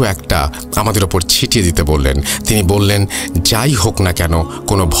কিছু একটা আমাদের ওপর ছিটিয়ে দিতে বললেন। তিনি বললেন, যাই হোক না কেন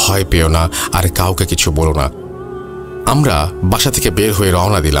কোনো ভয় পেও না আর কাউকে কিছু বলো না। আমরা বাসা থেকে বের হয়ে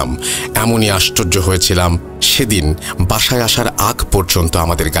রওনা দিলাম। এমনই আশ্চর্য হয়েছিলাম, সেদিন বাসায় আসার আগ পর্যন্ত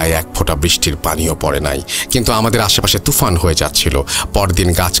আমাদের গায়ে 1 ফোঁটা বৃষ্টির পানিও পড়ে নাই, কিন্তু আমাদের আশেপাশে তুফান হয়ে যাচ্ছিল। পরদিন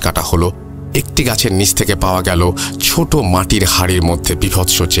গাছ কাটা হলো। একটি গাছের নিচ থেকে পাওয়া গেল ছোট মাটির হাড়ির মধ্যে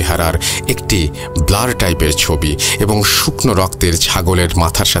বিভৎস চেহারার একটি ব্লার টাইপের ছবি এবং শুকনো রক্তের ছাগলের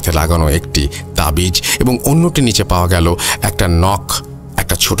মাথার সাথে লাগানো একটি তাবিজ, এবং অন্যটির নিচে পাওয়া গেল একটা নখ,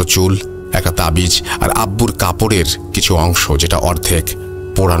 একটা ছোট চুল, একটা তাবিজ আর আব্বুর কাপড়ের কিছু অংশ, যেটা অর্ধেক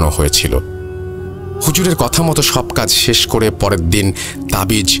পোড়ানো হয়েছিল। হুজুরের কথা মতো সব কাজ শেষ করে পরের দিন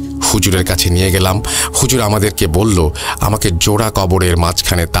তাবিজ হুজুরের কাছে নিয়ে গেলাম। হুজুর আমাদেরকে বলল, আমাকে জোড়া কবরের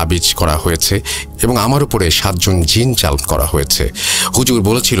মাঝখানে তাবিজ করা হয়েছে এবং আমার উপরে 7 জন জিন চালন করা হয়েছে। হুজুর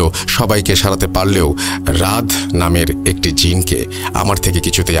বলেছিল সবাইকে সারাতে পারলেও রাধ নামের একটি জিনকে আমার থেকে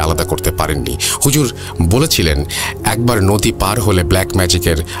কিছুতেই আলাদা করতে পারেননি। হুজুর বলেছিলেন একবার নদী পার হলে ব্ল্যাক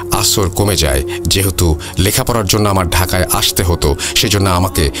ম্যাজিকের আসর কমে যায়। যেহেতু লেখাপড়ার জন্য আমার ঢাকায় আসতে হতো, সেজন্য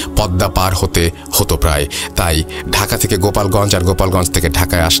আমাকে পদ্মা পার হতে হতো প্রায়। তাই ঢাকা থেকে গোপালগঞ্জ আর গোপালগঞ্জ থেকে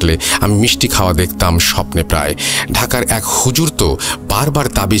ঢাকায় আসলে আমি মিষ্টি খাওয়া দেখতাম স্বপ্নে প্রায়। ঢাকার এক হুজুর তো বারবার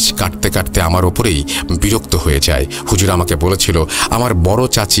তাবিজ কাটতে কাটতে আমার ওপরেই বিরক্ত হয়ে যায়। হুজুর আমাকে বলেছিল আমার বড়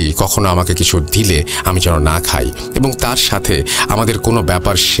চাচি কখনো আমাকে কিছু দিলে আমি যেন না খাই এবং তার সাথে আমাদের কোনো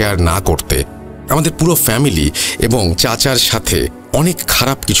ব্যাপার শেয়ার না করতে। আমাদের পুরো ফ্যামিলি এবং চাচার সাথে অনেক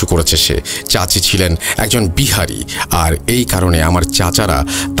খারাপ কিছু করেছে সে। চাচি ছিলেন একজন বিহারি, আর এই কারণে আমার চাচারা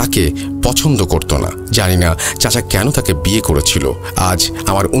তাকে পছন্দ করতো না। জানি না চাচা কেন তাকে বিয়ে করেছিল। আজ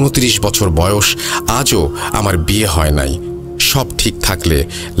আমার 29 বছর বয়স, আজও আমার বিয়ে হয় নাই। সব ঠিক থাকলে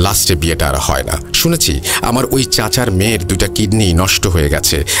লাস্টে বিয়েটা আর হয় না। শুনেছি আমার ওই চাচার মেয়ের 2টা কিডনি নষ্ট হয়ে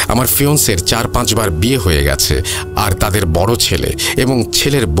গেছে। আমার ফিয়ন্সের 4-5 বার বিয়ে হয়ে গেছে, আর তাদের বড় ছেলে এবং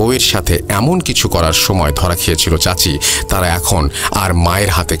ছেলের বউয়ের সাথে এমন কিছু করার সময় ধরা খেয়েছিল চাচি। তারা এখন আর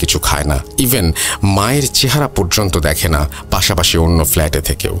মায়ের হাতে কিছু খায় না, ইভেন মায়ের চেহারা পর্যন্ত দেখে না, পাশাপাশি অন্য ফ্ল্যাটে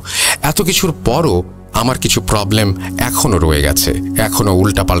থেকেও। এত কিছুর পরও আমার কিছু প্রবলেম এখনও রয়ে গেছে। এখনও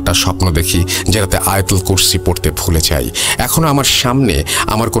উল্টাপাল্টা স্বপ্ন দেখি, যেটাতে আয়াতুল কুরসি পড়তে ভুলে যাই। এখনও আমার সামনে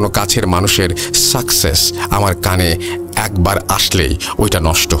আমার কোনো কাছের মানুষের সাকসেস আমার কানে একবার আসলেই ওইটা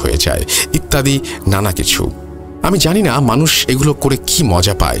নষ্ট হয়ে যায়, ইত্যাদি নানা কিছু। আমি জানি না মানুষ এগুলো করে কি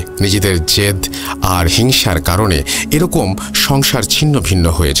মজা পায়। নিজেদের জেদ আর হিংসার কারণে এরকম সংসার ছিন্ন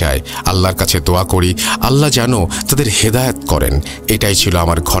ভিন্ন হয়ে যায়। আল্লাহর কাছে দোয়া করি আল্লাহ যেন তাদের হেদায়েত করেন। এটাই ছিল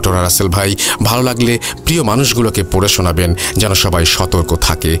আমার ঘটনা রাসেল ভাই। ভালো লাগলে প্রিয় মানুষগুলোকে পড়ে শোনাবেন যেন সবাই সতর্ক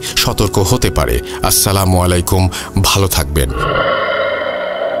থাকে, সতর্ক হতে পারে। আসসালামু আলাইকুম, ভালো থাকবেন।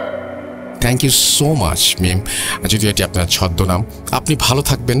 থ্যাংক ইউ সো মাচ মিম, যদিও এটি আপনার ছদ্মনাম। আপনি ভালো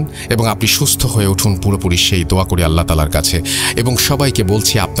থাকবেন এবং আপনি সুস্থ হয়ে উঠুন পুরোপুরি, সেই দোয়া করি আল্লাহ তাআলার কাছে। এবং সবাইকে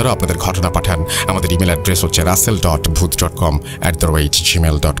বলছি আপনারাও আপনাদের ঘটনা পাঠান। আমাদের ইমেল অ্যাড্রেস হচ্ছে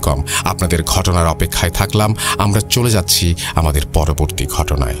russell.bhootdotcom@gmail.com। আপনাদের ঘটনার অপেক্ষায় থাকলাম। আমরা চলে যাচ্ছি আমাদের পরবর্তী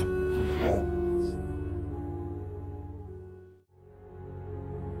ঘটনায়।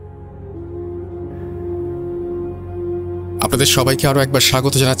 আপনাদের সবাইকে আরও একবার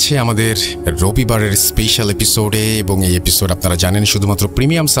স্বাগত জানাচ্ছি আমাদের রবিবারের স্পেশাল এপিসোডে। এবং এই এপিসোড আপনারা জানেন শুধুমাত্র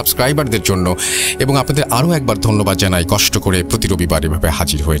প্রিমিয়াম সাবস্ক্রাইবারদের জন্য। এবং আপনাদের আরও একবার ধন্যবাদ জানাই কষ্ট করে প্রতি রবিবার এভাবে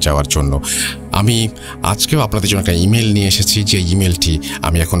হাজির হয়ে যাওয়ার জন্য। আমি আজকেও আপনাদের জন্য একটা ইমেল নিয়ে এসেছি, যে ইমেলটি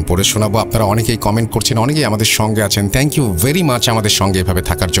আমি এখন পড়ে শোনাবো। আপনারা অনেকেই কমেন্ট করছেন, অনেকেই আমাদের সঙ্গে আছেন। থ্যাংক ইউ ভেরি মাচ আমাদের সঙ্গে এভাবে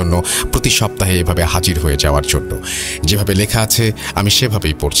থাকার জন্য, প্রতি সপ্তাহে এভাবে হাজির হয়ে যাওয়ার জন্য। যেভাবে লেখা আছে আমি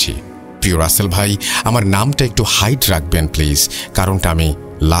সেভাবেই পড়ছি। প্রিয় রাসেল ভাই, আমার নামটা একটু হাইড রাখবেন প্লিজ, কারণটা আমি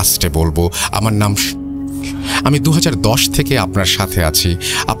লাস্টে বলবো। আমার নাম, আমি 2010 থেকে আপনার সাথে আছি।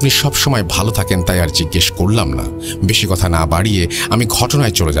 আপনি সব সময় ভালো থাকেন, তাই আর জিজ্ঞেস করলাম না। বেশি কথা না বাড়িয়ে আমি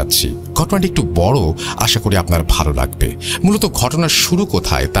ঘটনায় চলে যাচ্ছি। ঘটনাটি একটু বড়, আশা করি আপনার ভালো লাগবে। মূলত ঘটনার শুরু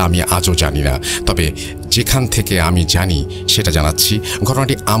কোথায় তা আমি আজও জানি না, তবে যেখান থেকে আমি জানি সেটা জানাচ্ছি।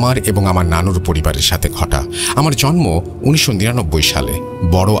 ঘটনাটি আমার এবং আমার নানুর পরিবারের সাথে ঘটা। আমার জন্ম 1999 সালে।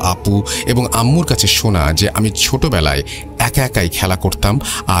 বড় আপু এবং আম্মুর কাছে শোনা যে আমি ছোটবেলায় একা একাই খেলা করতাম,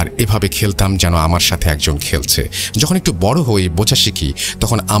 আর এভাবে খেলতাম যেন আমার সাথে একজন খেলছে। যখন একটু বড় হয়ে বোঝা শিখি,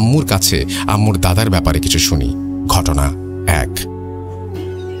 তখন আম্মুর কাছে আম্মুর দাদার ব্যাপারে কিছু শুনি। ঘটনা 1।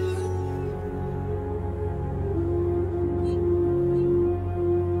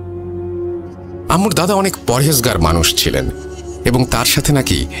 আম্মুর দাদা অনেক পরহেজগার মানুষ ছিলেন এবং তার সাথে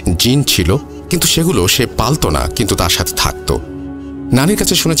নাকি জিন ছিল, কিন্তু সেগুলো সে পালতো না, কিন্তু তার সাথে থাকতো। নানির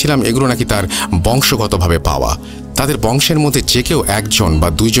কাছে শুনেছিলাম এগুলো নাকি তার বংশগতভাবে পাওয়া। তাদের বংশের মধ্যে যে কেউ একজন বা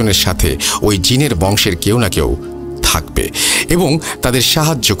দুইজনের সাথে ওই জিনের বংশের কেউ না কেউ থাকবে এবং তাদের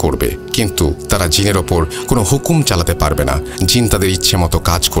সাহায্য করবে, কিন্তু তারা জিনের ওপর কোনো হুকুম চালাতে পারবে না। জিন তাদের ইচ্ছে মতো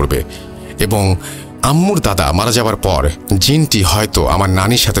কাজ করবে। এবং আম্মুর দাদা মারা যাওয়ার পর জিনটি হয়তো আমার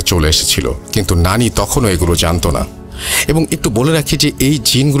নানির সাথে চলে এসেছিল, কিন্তু নানি তখনও এগুলো জানতো না। এবং একটু বলে রাখি যে এই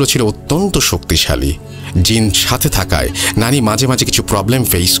জিনগুলো ছিল অত্যন্ত শক্তিশালী। জিন সাথে থাকায় নানি মাঝে মাঝে কিছু প্রবলেম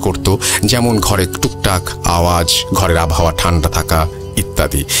ফেস করত, যেমন ঘরে টুকটাক আওয়াজ, ঘরের আবহাওয়া ঠান্ডা থাকা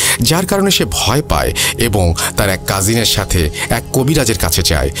ইত্যাদি, যার কারণে সে ভয় পায় এবং তার এক কাজিনের সাথে এক কবিরাজের কাছে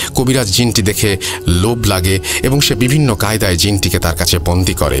যায়। কবিরাজ জিনটি দেখে লোভ লাগে এবং সে বিভিন্ন কায়দায় জিনটিকে তার কাছে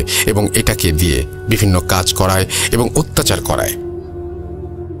বন্দী করে এবং এটাকে দিয়ে বিভিন্ন কাজ করায় এবং অত্যাচার করায়।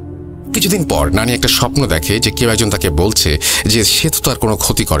 কিছুদিন পর নানি একটা স্বপ্ন দেখে যে কেউ একজন তাকে বলছে যে সে তো তার কোনো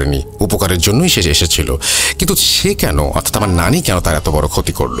ক্ষতি করেনি, উপকারের জন্যই সে এসেছিল, কিন্তু সে কেন, অর্থাৎ আমার নানি কেন তার এত বড়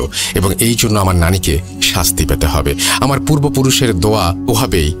ক্ষতি করলো, এবং এই জন্য আমার নানিকে শাস্তি পেতে হবে। আমার পূর্বপুরুষের দোয়া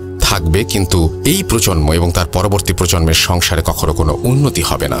ওভাবেই থাকবে, কিন্তু এই প্রজন্ম এবং তার পরবর্তী প্রজন্মের সংসারে কখনো কোনো উন্নতি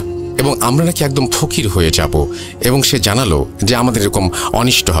হবে না এবং আমরা নাকি একদম ফকির হয়ে যাব। এবং সে জানালো যে আমাদের এরকম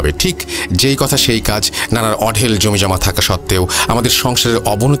অনিষ্ট হবে। ঠিক যেই কথা সেই কাজ। নানার অঢেল জমি জমা থাকা সত্ত্বেও আমাদের সংসারের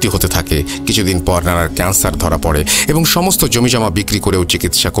অবনতি হতে থাকে। কিছুদিন পর নানার ক্যান্সার ধরা পড়ে এবং সমস্ত জমি জমা বিক্রি করেও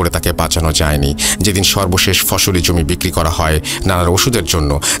চিকিৎসা করে তাকে বাঁচানো যায়নি। যেদিন সর্বশেষ ফসলি জমি বিক্রি করা হয় নানার ওষুধের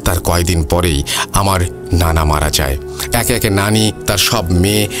জন্য, তার কয়েকদিন পরেই আমার নানা মারা যায়। একে একে নানি তার সব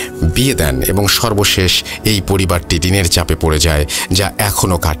মেয়ে বিয়ে দেন এবং সর্বশেষ এই পরিবারটি ঋণের চাপে পড়ে যায়, যা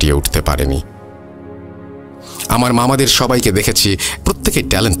এখনও কাটিয়ে উঠতে পারেনি। আমার মামাদের সবাইকে দেখেছি, প্রত্যেকেই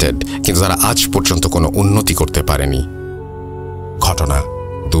ট্যালেন্টেড, কিন্তু তারা আজ পর্যন্ত কোনো উন্নতি করতে পারেনি। ঘটনা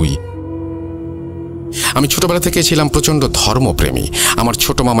 2। আমি ছোটবেলা থেকে ছিলাম প্রচণ্ড ধর্মপ্রেমী। আমার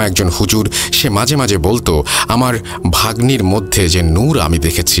ছোট মামা একজন হুজুর। সে মাঝে মাঝে বলতো আমার ভাগ্নির মধ্যে যে নূর আমি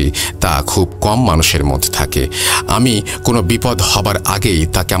দেখেছি তা খুব কম মানুষের মধ্যে থাকে। আমি কোনো বিপদ হবার আগেই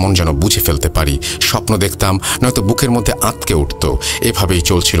তা কেমন যেন বুঝে ফেলতে পারি। স্বপ্ন দেখতাম, নয়তো বুকের মধ্যে আঁতকে উঠত। এভাবেই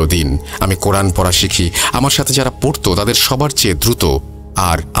চলছিল দিন। আমি কোরআন পড়া শিখি। আমার সাথে যারা পড়তো তাদের সবার চেয়ে দ্রুত,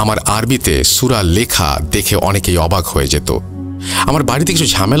 আর আমার আরবিতে সূরা লেখা দেখে অনেকেই অবাক হয়ে যেত। আমার বাড়িতে কিছু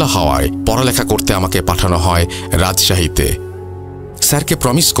ঝামেলা হওয়ায় পড়ালেখা করতে আমাকে পাঠানো হয় রাজশাহীতে। স্যারকে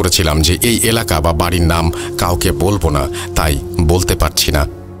প্রমিস করেছিলাম যে এই এলাকা বা বাড়ির নাম কাউকে বলবো না, তাই বলতে পারছি না।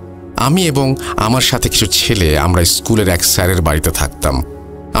 আমি এবং আমার সাথে কিছু ছেলে আমরা স্কুলের এক স্যারের বাড়িতে থাকতাম।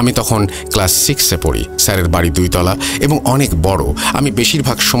 আমি তখন ক্লাস 6-এ পড়ি। স্যারের বাড়ি 2 তলা এবং অনেক বড়। আমি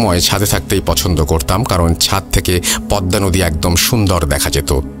বেশিরভাগ সময় ছাদে থাকতেই পছন্দ করতাম, কারণ ছাদ থেকে পদ্মা নদী একদম সুন্দর দেখা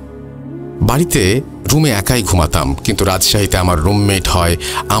যেত। বাড়িতে রুমে একাই ঘুমাতাম, কিন্তু রাজশাহীতে আমার রুমমেট হয়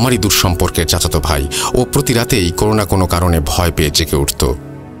আমারই দূর সম্পর্কের চাচাতো ভাই। ও প্রতি রাতেই কোনো না কোনো কারণে ভয় পেয়ে জেগে উঠত।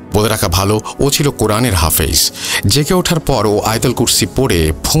 বলে রাখা ভালো, ও ছিল কোরআনের হাফেজ। জেগে ওঠার পর ও আয়াতুল কুরসি পড়ে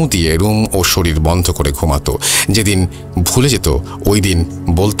ফুঁ দিয়ে রুম ও শরীর বন্ধ করে ঘুমাতো। যেদিন ভুলে যেত ওই দিন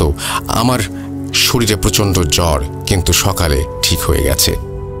বলতো, আমার শরীরে প্রচণ্ড জ্বর, কিন্তু সকালে ঠিক হয়ে গেছে।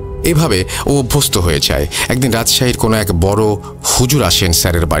 এভাবে ও অভ্যস্ত হয়ে যায়। একদিন রাজশাহীর কোনো এক বড় হুজুর আসেন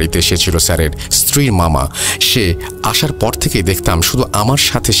স্যারের বাড়িতে। সে ছিল স্যারের স্ত্রীর মামা। সে আসার পর থেকেই দেখতাম শুধু আমার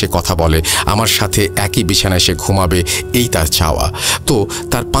সাথে সে কথা বলে, আমার সাথে একই বিছানায় সে ঘুমাবে, এই তার চাওয়া। তো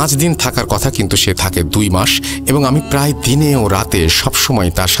তার 5 দিন থাকার কথা, কিন্তু সে থাকে 2 মাস, এবং আমি প্রায় দিনে ও রাতে সবসময়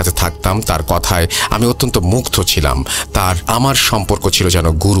তার সাথে থাকতাম। তার কথায় আমি অত্যন্ত মুগ্ধ ছিলাম। আমার সম্পর্ক ছিল যেন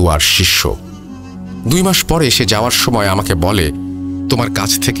গুরু আর শিষ্য। 2 মাস পরে সে যাওয়ার সময় আমাকে বলে, তোমার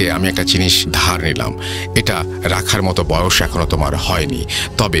কাছ থেকে আমি একটা জিনিস ধার নিলাম। এটা রাখার মতো বয়স এখনো তোমার হয়নি,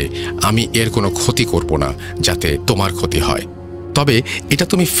 তবে আমি এর কোনো ক্ষতি করব না যাতে তোমার ক্ষতি হয়। তবে এটা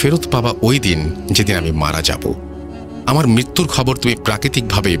তুমি ফেরত পাবা ওই দিন যেদিন আমি মারা যাব। আমার মৃত্যুর খবর তুমি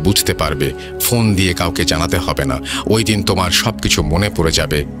প্রাকৃতিকভাবেই বুঝতে পারবে, ফোন দিয়ে কাউকে জানাতে হবে না। ওই দিন তোমার সবকিছু মনে পড়ে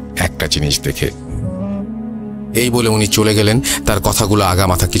যাবে একটা জিনিস দেখে। এই বলে উনি চলে গেলেন। তার কথাগুলো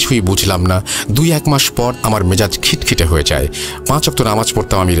আগামাথা কিছুই বুঝলাম না। 2-1 মাস পর আমার মেজাজ খিটখিটে হয়ে যায়। 5 ওয়াক্ত নামাজ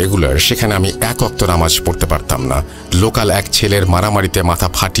পড়তাম আমি রেগুলার, সেখানে আমি 1 ওয়াক্ত নামাজ পড়তে পারতাম না। লোকাল এক ছেলের মারামারিতে মাথা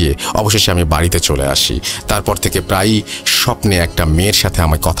ফাটিয়ে অবশেষে আমি বাড়িতে চলে আসি। তারপর থেকে প্রায়ই স্বপ্নে একটা মেয়ের সাথে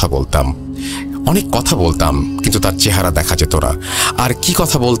আমি কথা বলতাম। অনেক কথা বলতাম, কিন্তু তার চেহারা দেখা যেত না। আর কি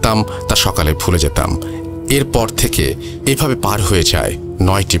কথা বলতাম তা সকালে ভুলে যেতাম। এরপর থেকে এভাবে পার হয়ে যায়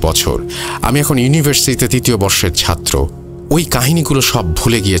 9টি বছর। আমি এখন ইউনিভার্সিটিতে 3য় বর্ষের ছাত্র। ওই কাহিনীগুলো সব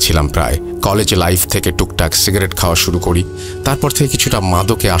ভুলে গিয়েছিলাম প্রায়। কলেজ লাইফ থেকে টুকটাক সিগারেট খাওয়া শুরু করি। তারপর থেকে কিছুটা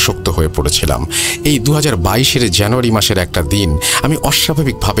মাদকে আসক্ত হয়ে পড়েছিলাম। এই 2022-এর জানুয়ারি মাসের একটা দিন আমি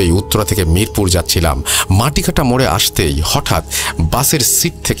অস্বাভাবিকভাবেই উত্তরা থেকে মিরপুর যাচ্ছিলাম। মাটিকাটা মোড়ে আসতেই হঠাৎ বাসের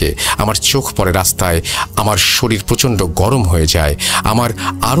সিট থেকে আমার চোখ পড়ে রাস্তায়। আমার শরীর প্রচণ্ড গরম হয়ে যায়। আমার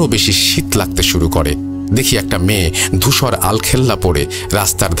আরও বেশি শীত লাগতে শুরু করে। দেখি একটা মেয়ে ধূসর আলখেল্লা পরে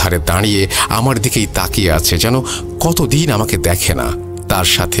রাস্তার ধারে দাঁড়িয়ে আমার দিকেই তাকিয়ে আছে, যেন কতদিন আমাকে দেখে না। তার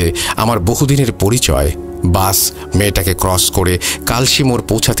সাথে আমার বহুদিনের পরিচয়। বাস মেয়েটাকে ক্রস করে কালশি মোড়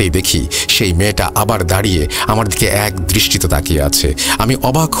পৌঁছাতেই দেখি সেই মেয়েটা আবার দাঁড়িয়ে আমার দিকে এক দৃষ্টিতে তাকিয়ে আছে। আমি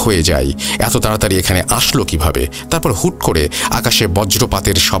অবাক হয়ে যাই, এত তাড়াতাড়ি এখানে আসলো কিভাবে। তারপর হুট করে আকাশে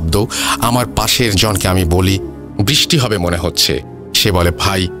বজ্রপাতের শব্দ। আমার পাশের জনকে আমি বলি, বৃষ্টি হবে মনে হচ্ছে। সে বলে,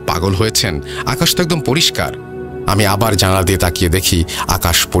 ভাই পাগল হয়েছেন, আকাশ তো একদম পরিষ্কার। আমি আবার জানালা দিয়ে তাকিয়ে দেখি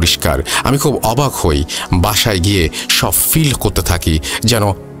আকাশ পরিষ্কার। আমি খুব অবাক হই। বাসায় গিয়ে সব ফিল করতে থাকি যেন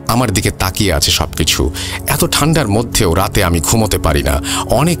আমার দিকে তাকিয়ে আছে সবকিছু। এত ঠান্ডার মধ্যেও রাতে আমি ঘুমোতে পারি না।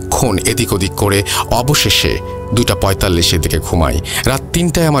 অনেকক্ষণ এদিক ওদিক করে অবশেষে 2:45-এর দিকে ঘুমাই। রাত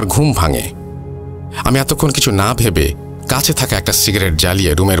 3টায় আমার ঘুম ভাঙে। আমি এতক্ষণ কিছু না ভেবে কাছে থাকা একটা সিগারেট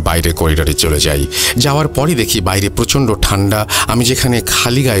জ্বালিয়ে রুমের বাইরে করিডোরে চলে যাই। যাওয়ার পরই দেখি বাইরে প্রচণ্ড ঠান্ডা। আমি যেখানে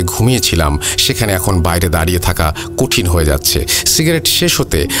খালি গায়ে ঘুমিয়েছিলাম সেখানে এখন বাইরে দাঁড়িয়ে থাকা কঠিন হয়ে যাচ্ছে। সিগারেট শেষ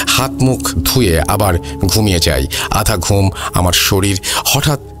হতে হাত মুখ ধুয়ে আবার ঘুমিয়ে যাই। আধা ঘুম আমার শরীর।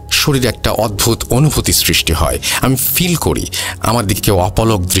 হঠাৎ শরীরে একটা অদ্ভুত অনুভূতি সৃষ্টি হয়। আমি ফিল করি আমার দিকে কেউ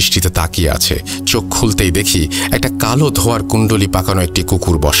অপলক দৃষ্টিতে তাকিয়ে আছে। চোখ খুলতেই দেখি একটা কালো ধোয়ার কুণ্ডলি পাকানো একটি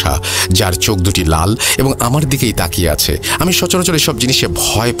কুকুর বসা, যার চোখ দুটি লাল এবং আমার দিকেই তাকিয়ে আছে। আমি সচরাচর এসব জিনিসে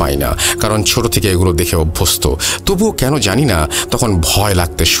ভয় পাই না, কারণ ছোট থেকে এগুলো দেখে অভ্যস্ত। তবুও কেন জানি না তখন ভয়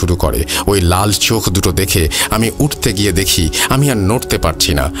লাগতে শুরু করে। ওই লাল চোখ দুটো দেখে আমি উঠতে গিয়ে দেখি আমি আর নড়তে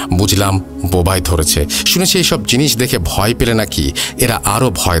পারছি না। বুঝলাম বোবাই ধরেছে। শুনেছি এইসব জিনিস দেখে ভয় পেলে নাকি এরা আরও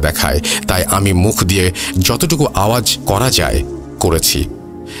ভয় দেখায়। তাই আমি মুখ দিয়ে যতটুকু আওয়াজ করা যায় করেছি।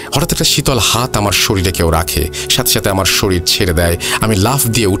 হঠাৎ একটা শীতল হাত আমার শরীরে কেউ রাখে, সাথে সাথে আমার শরীর ছেড়ে দেয়। আমি লাফ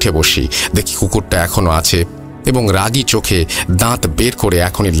দিয়ে উঠে বসি। দেখি কুকুরটা এখনো আছে এবং রাগী চোখে দাঁত বের করে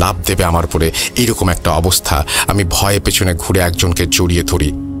এখনই লাফ দেবে আমার উপরে। এইরকম একটা অবস্থা। আমি ভয়ে পেছনে ঘুরে একজনকে জড়িয়ে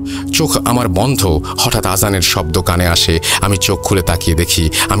ধরি। চোখ আমার বন্ধ। হঠাৎ আজানের শব্দ কানে আসে। আমি চোখ খুলে তাকিয়ে দেখি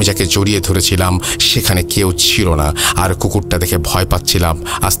আমি যাকে জড়িয়ে ধরেছিলাম সেখানে কেউ ছিল না। আর কুকুরটা দেখে ভয় পাচ্ছিলাম।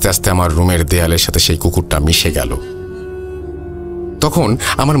 আস্তে আস্তে আমার রুমের দেয়ালের সাথে সেই কুকুরটা মিশে গেল। তখন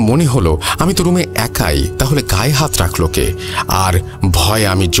আমার মনে হলো আমি তো রুমে একাই, তাহলে গায়ে হাত রাখলো কে? আর ভয়ে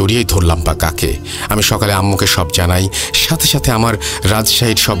আমি জড়িয়েই ধরলাম বা কাকে? আমি সকালে আম্মুকে সব জানাই। সাথে সাথে আমার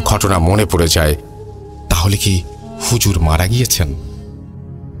রাজশাহীর সব ঘটনা মনে পড়ে যায়। তাহলে কি হুজুর মারা গিয়েছেন?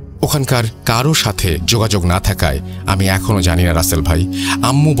 ওখানকার কারো সাথে যোগাযোগ না থাকায় আমি এখনো জানি না রাসেল ভাই।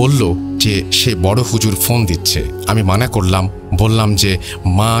 আম্মু বলল যে সে বড় হুজুর ফোন দিচ্ছে। আমি মানা করলাম, বললাম যে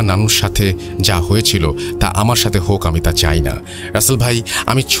মা নানুর সাথে যা হয়েছিল তা আমার সাথে হোক, আমি তা চাই না। রাসেল ভাই,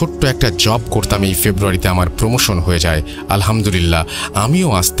 আমি ছোট্ট একটা জব করতাম, এই ফেব্রুয়ারিতে আমার প্রমোশন হয়ে যায়। আলহামদুলিল্লাহ,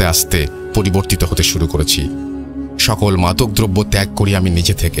 আমিও আস্তে আস্তে পরিবর্তিত হতে শুরু করেছি। সকল মাদকদ্রব্য ত্যাগ করি আমি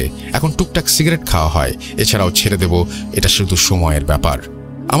নিজে থেকে। এখন টুকটাক সিগারেট খাওয়া হয়, এছাড়াও ছেড়ে দেব, এটা শুধু সময়ের ব্যাপার।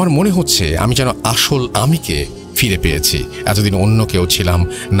 আমার মনে হচ্ছে আমি যেন আসল আমিকে ফিরে পেয়েছি। এতদিন অন্য কেউ ছিলাম,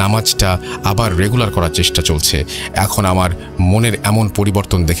 নামাজটা আবার রেগুলার করার চেষ্টা চলছে। এখন আমার মনের এমন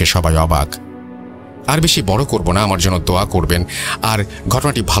পরিবর্তন দেখে সবাই অবাক। আর বেশি বড় করব না, আমার জন্য দোয়া করবেন, আর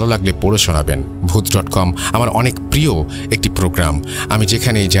ঘটনাটি ভালো লাগলে পড়ে শোনাবেন। ভূত.com আমার অনেক প্রিয় একটি প্রোগ্রাম। আমি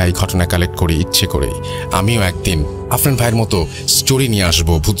যেখানেই যাই ঘটনা কালেক্ট করি ইচ্ছে করেই। আমিও একদিন আপনার ভাইয়ের মতো স্টোরি নিয়ে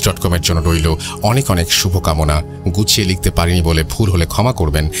আসবো। ভূত.com-এর জন্য রইল অনেক অনেক শুভকামনা। গুছিয়ে লিখতে পারিনি বলে ভুল হলে ক্ষমা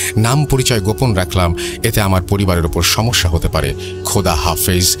করবেন। নাম পরিচয় গোপন রাখলাম, এতে আমার পরিবারের ওপর সমস্যা হতে পারে। খোদা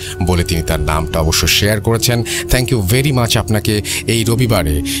হাফেজ বলে তিনি তার নামটা অবশ্য শেয়ার করেছেন। থ্যাংক ইউ ভেরি মাচ আপনাকে। এই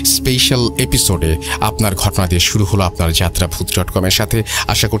রবিবারে স্পেশাল এপিসোডে আপনার ঘটনা দিয়ে শুরু হলো আপনার যাত্রা ভূত.com-এর সাথে।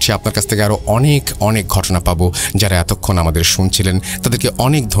 আশা করছি আপনার কাছ থেকে আরও অনেক অনেক ঘটনা পাবো। যারা এতক্ষণ আমাদের শুনছিলেন তাদেরকে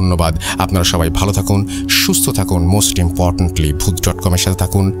অনেক ধন্যবাদ। আপনারা সবাই ভালো থাকুন, সুস্থ থাকুন, মোস্ট ইম্পর্টেন্টলি ভূত.com-এর সাথে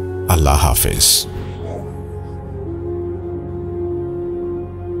থাকুন। আল্লাহ হাফেজ।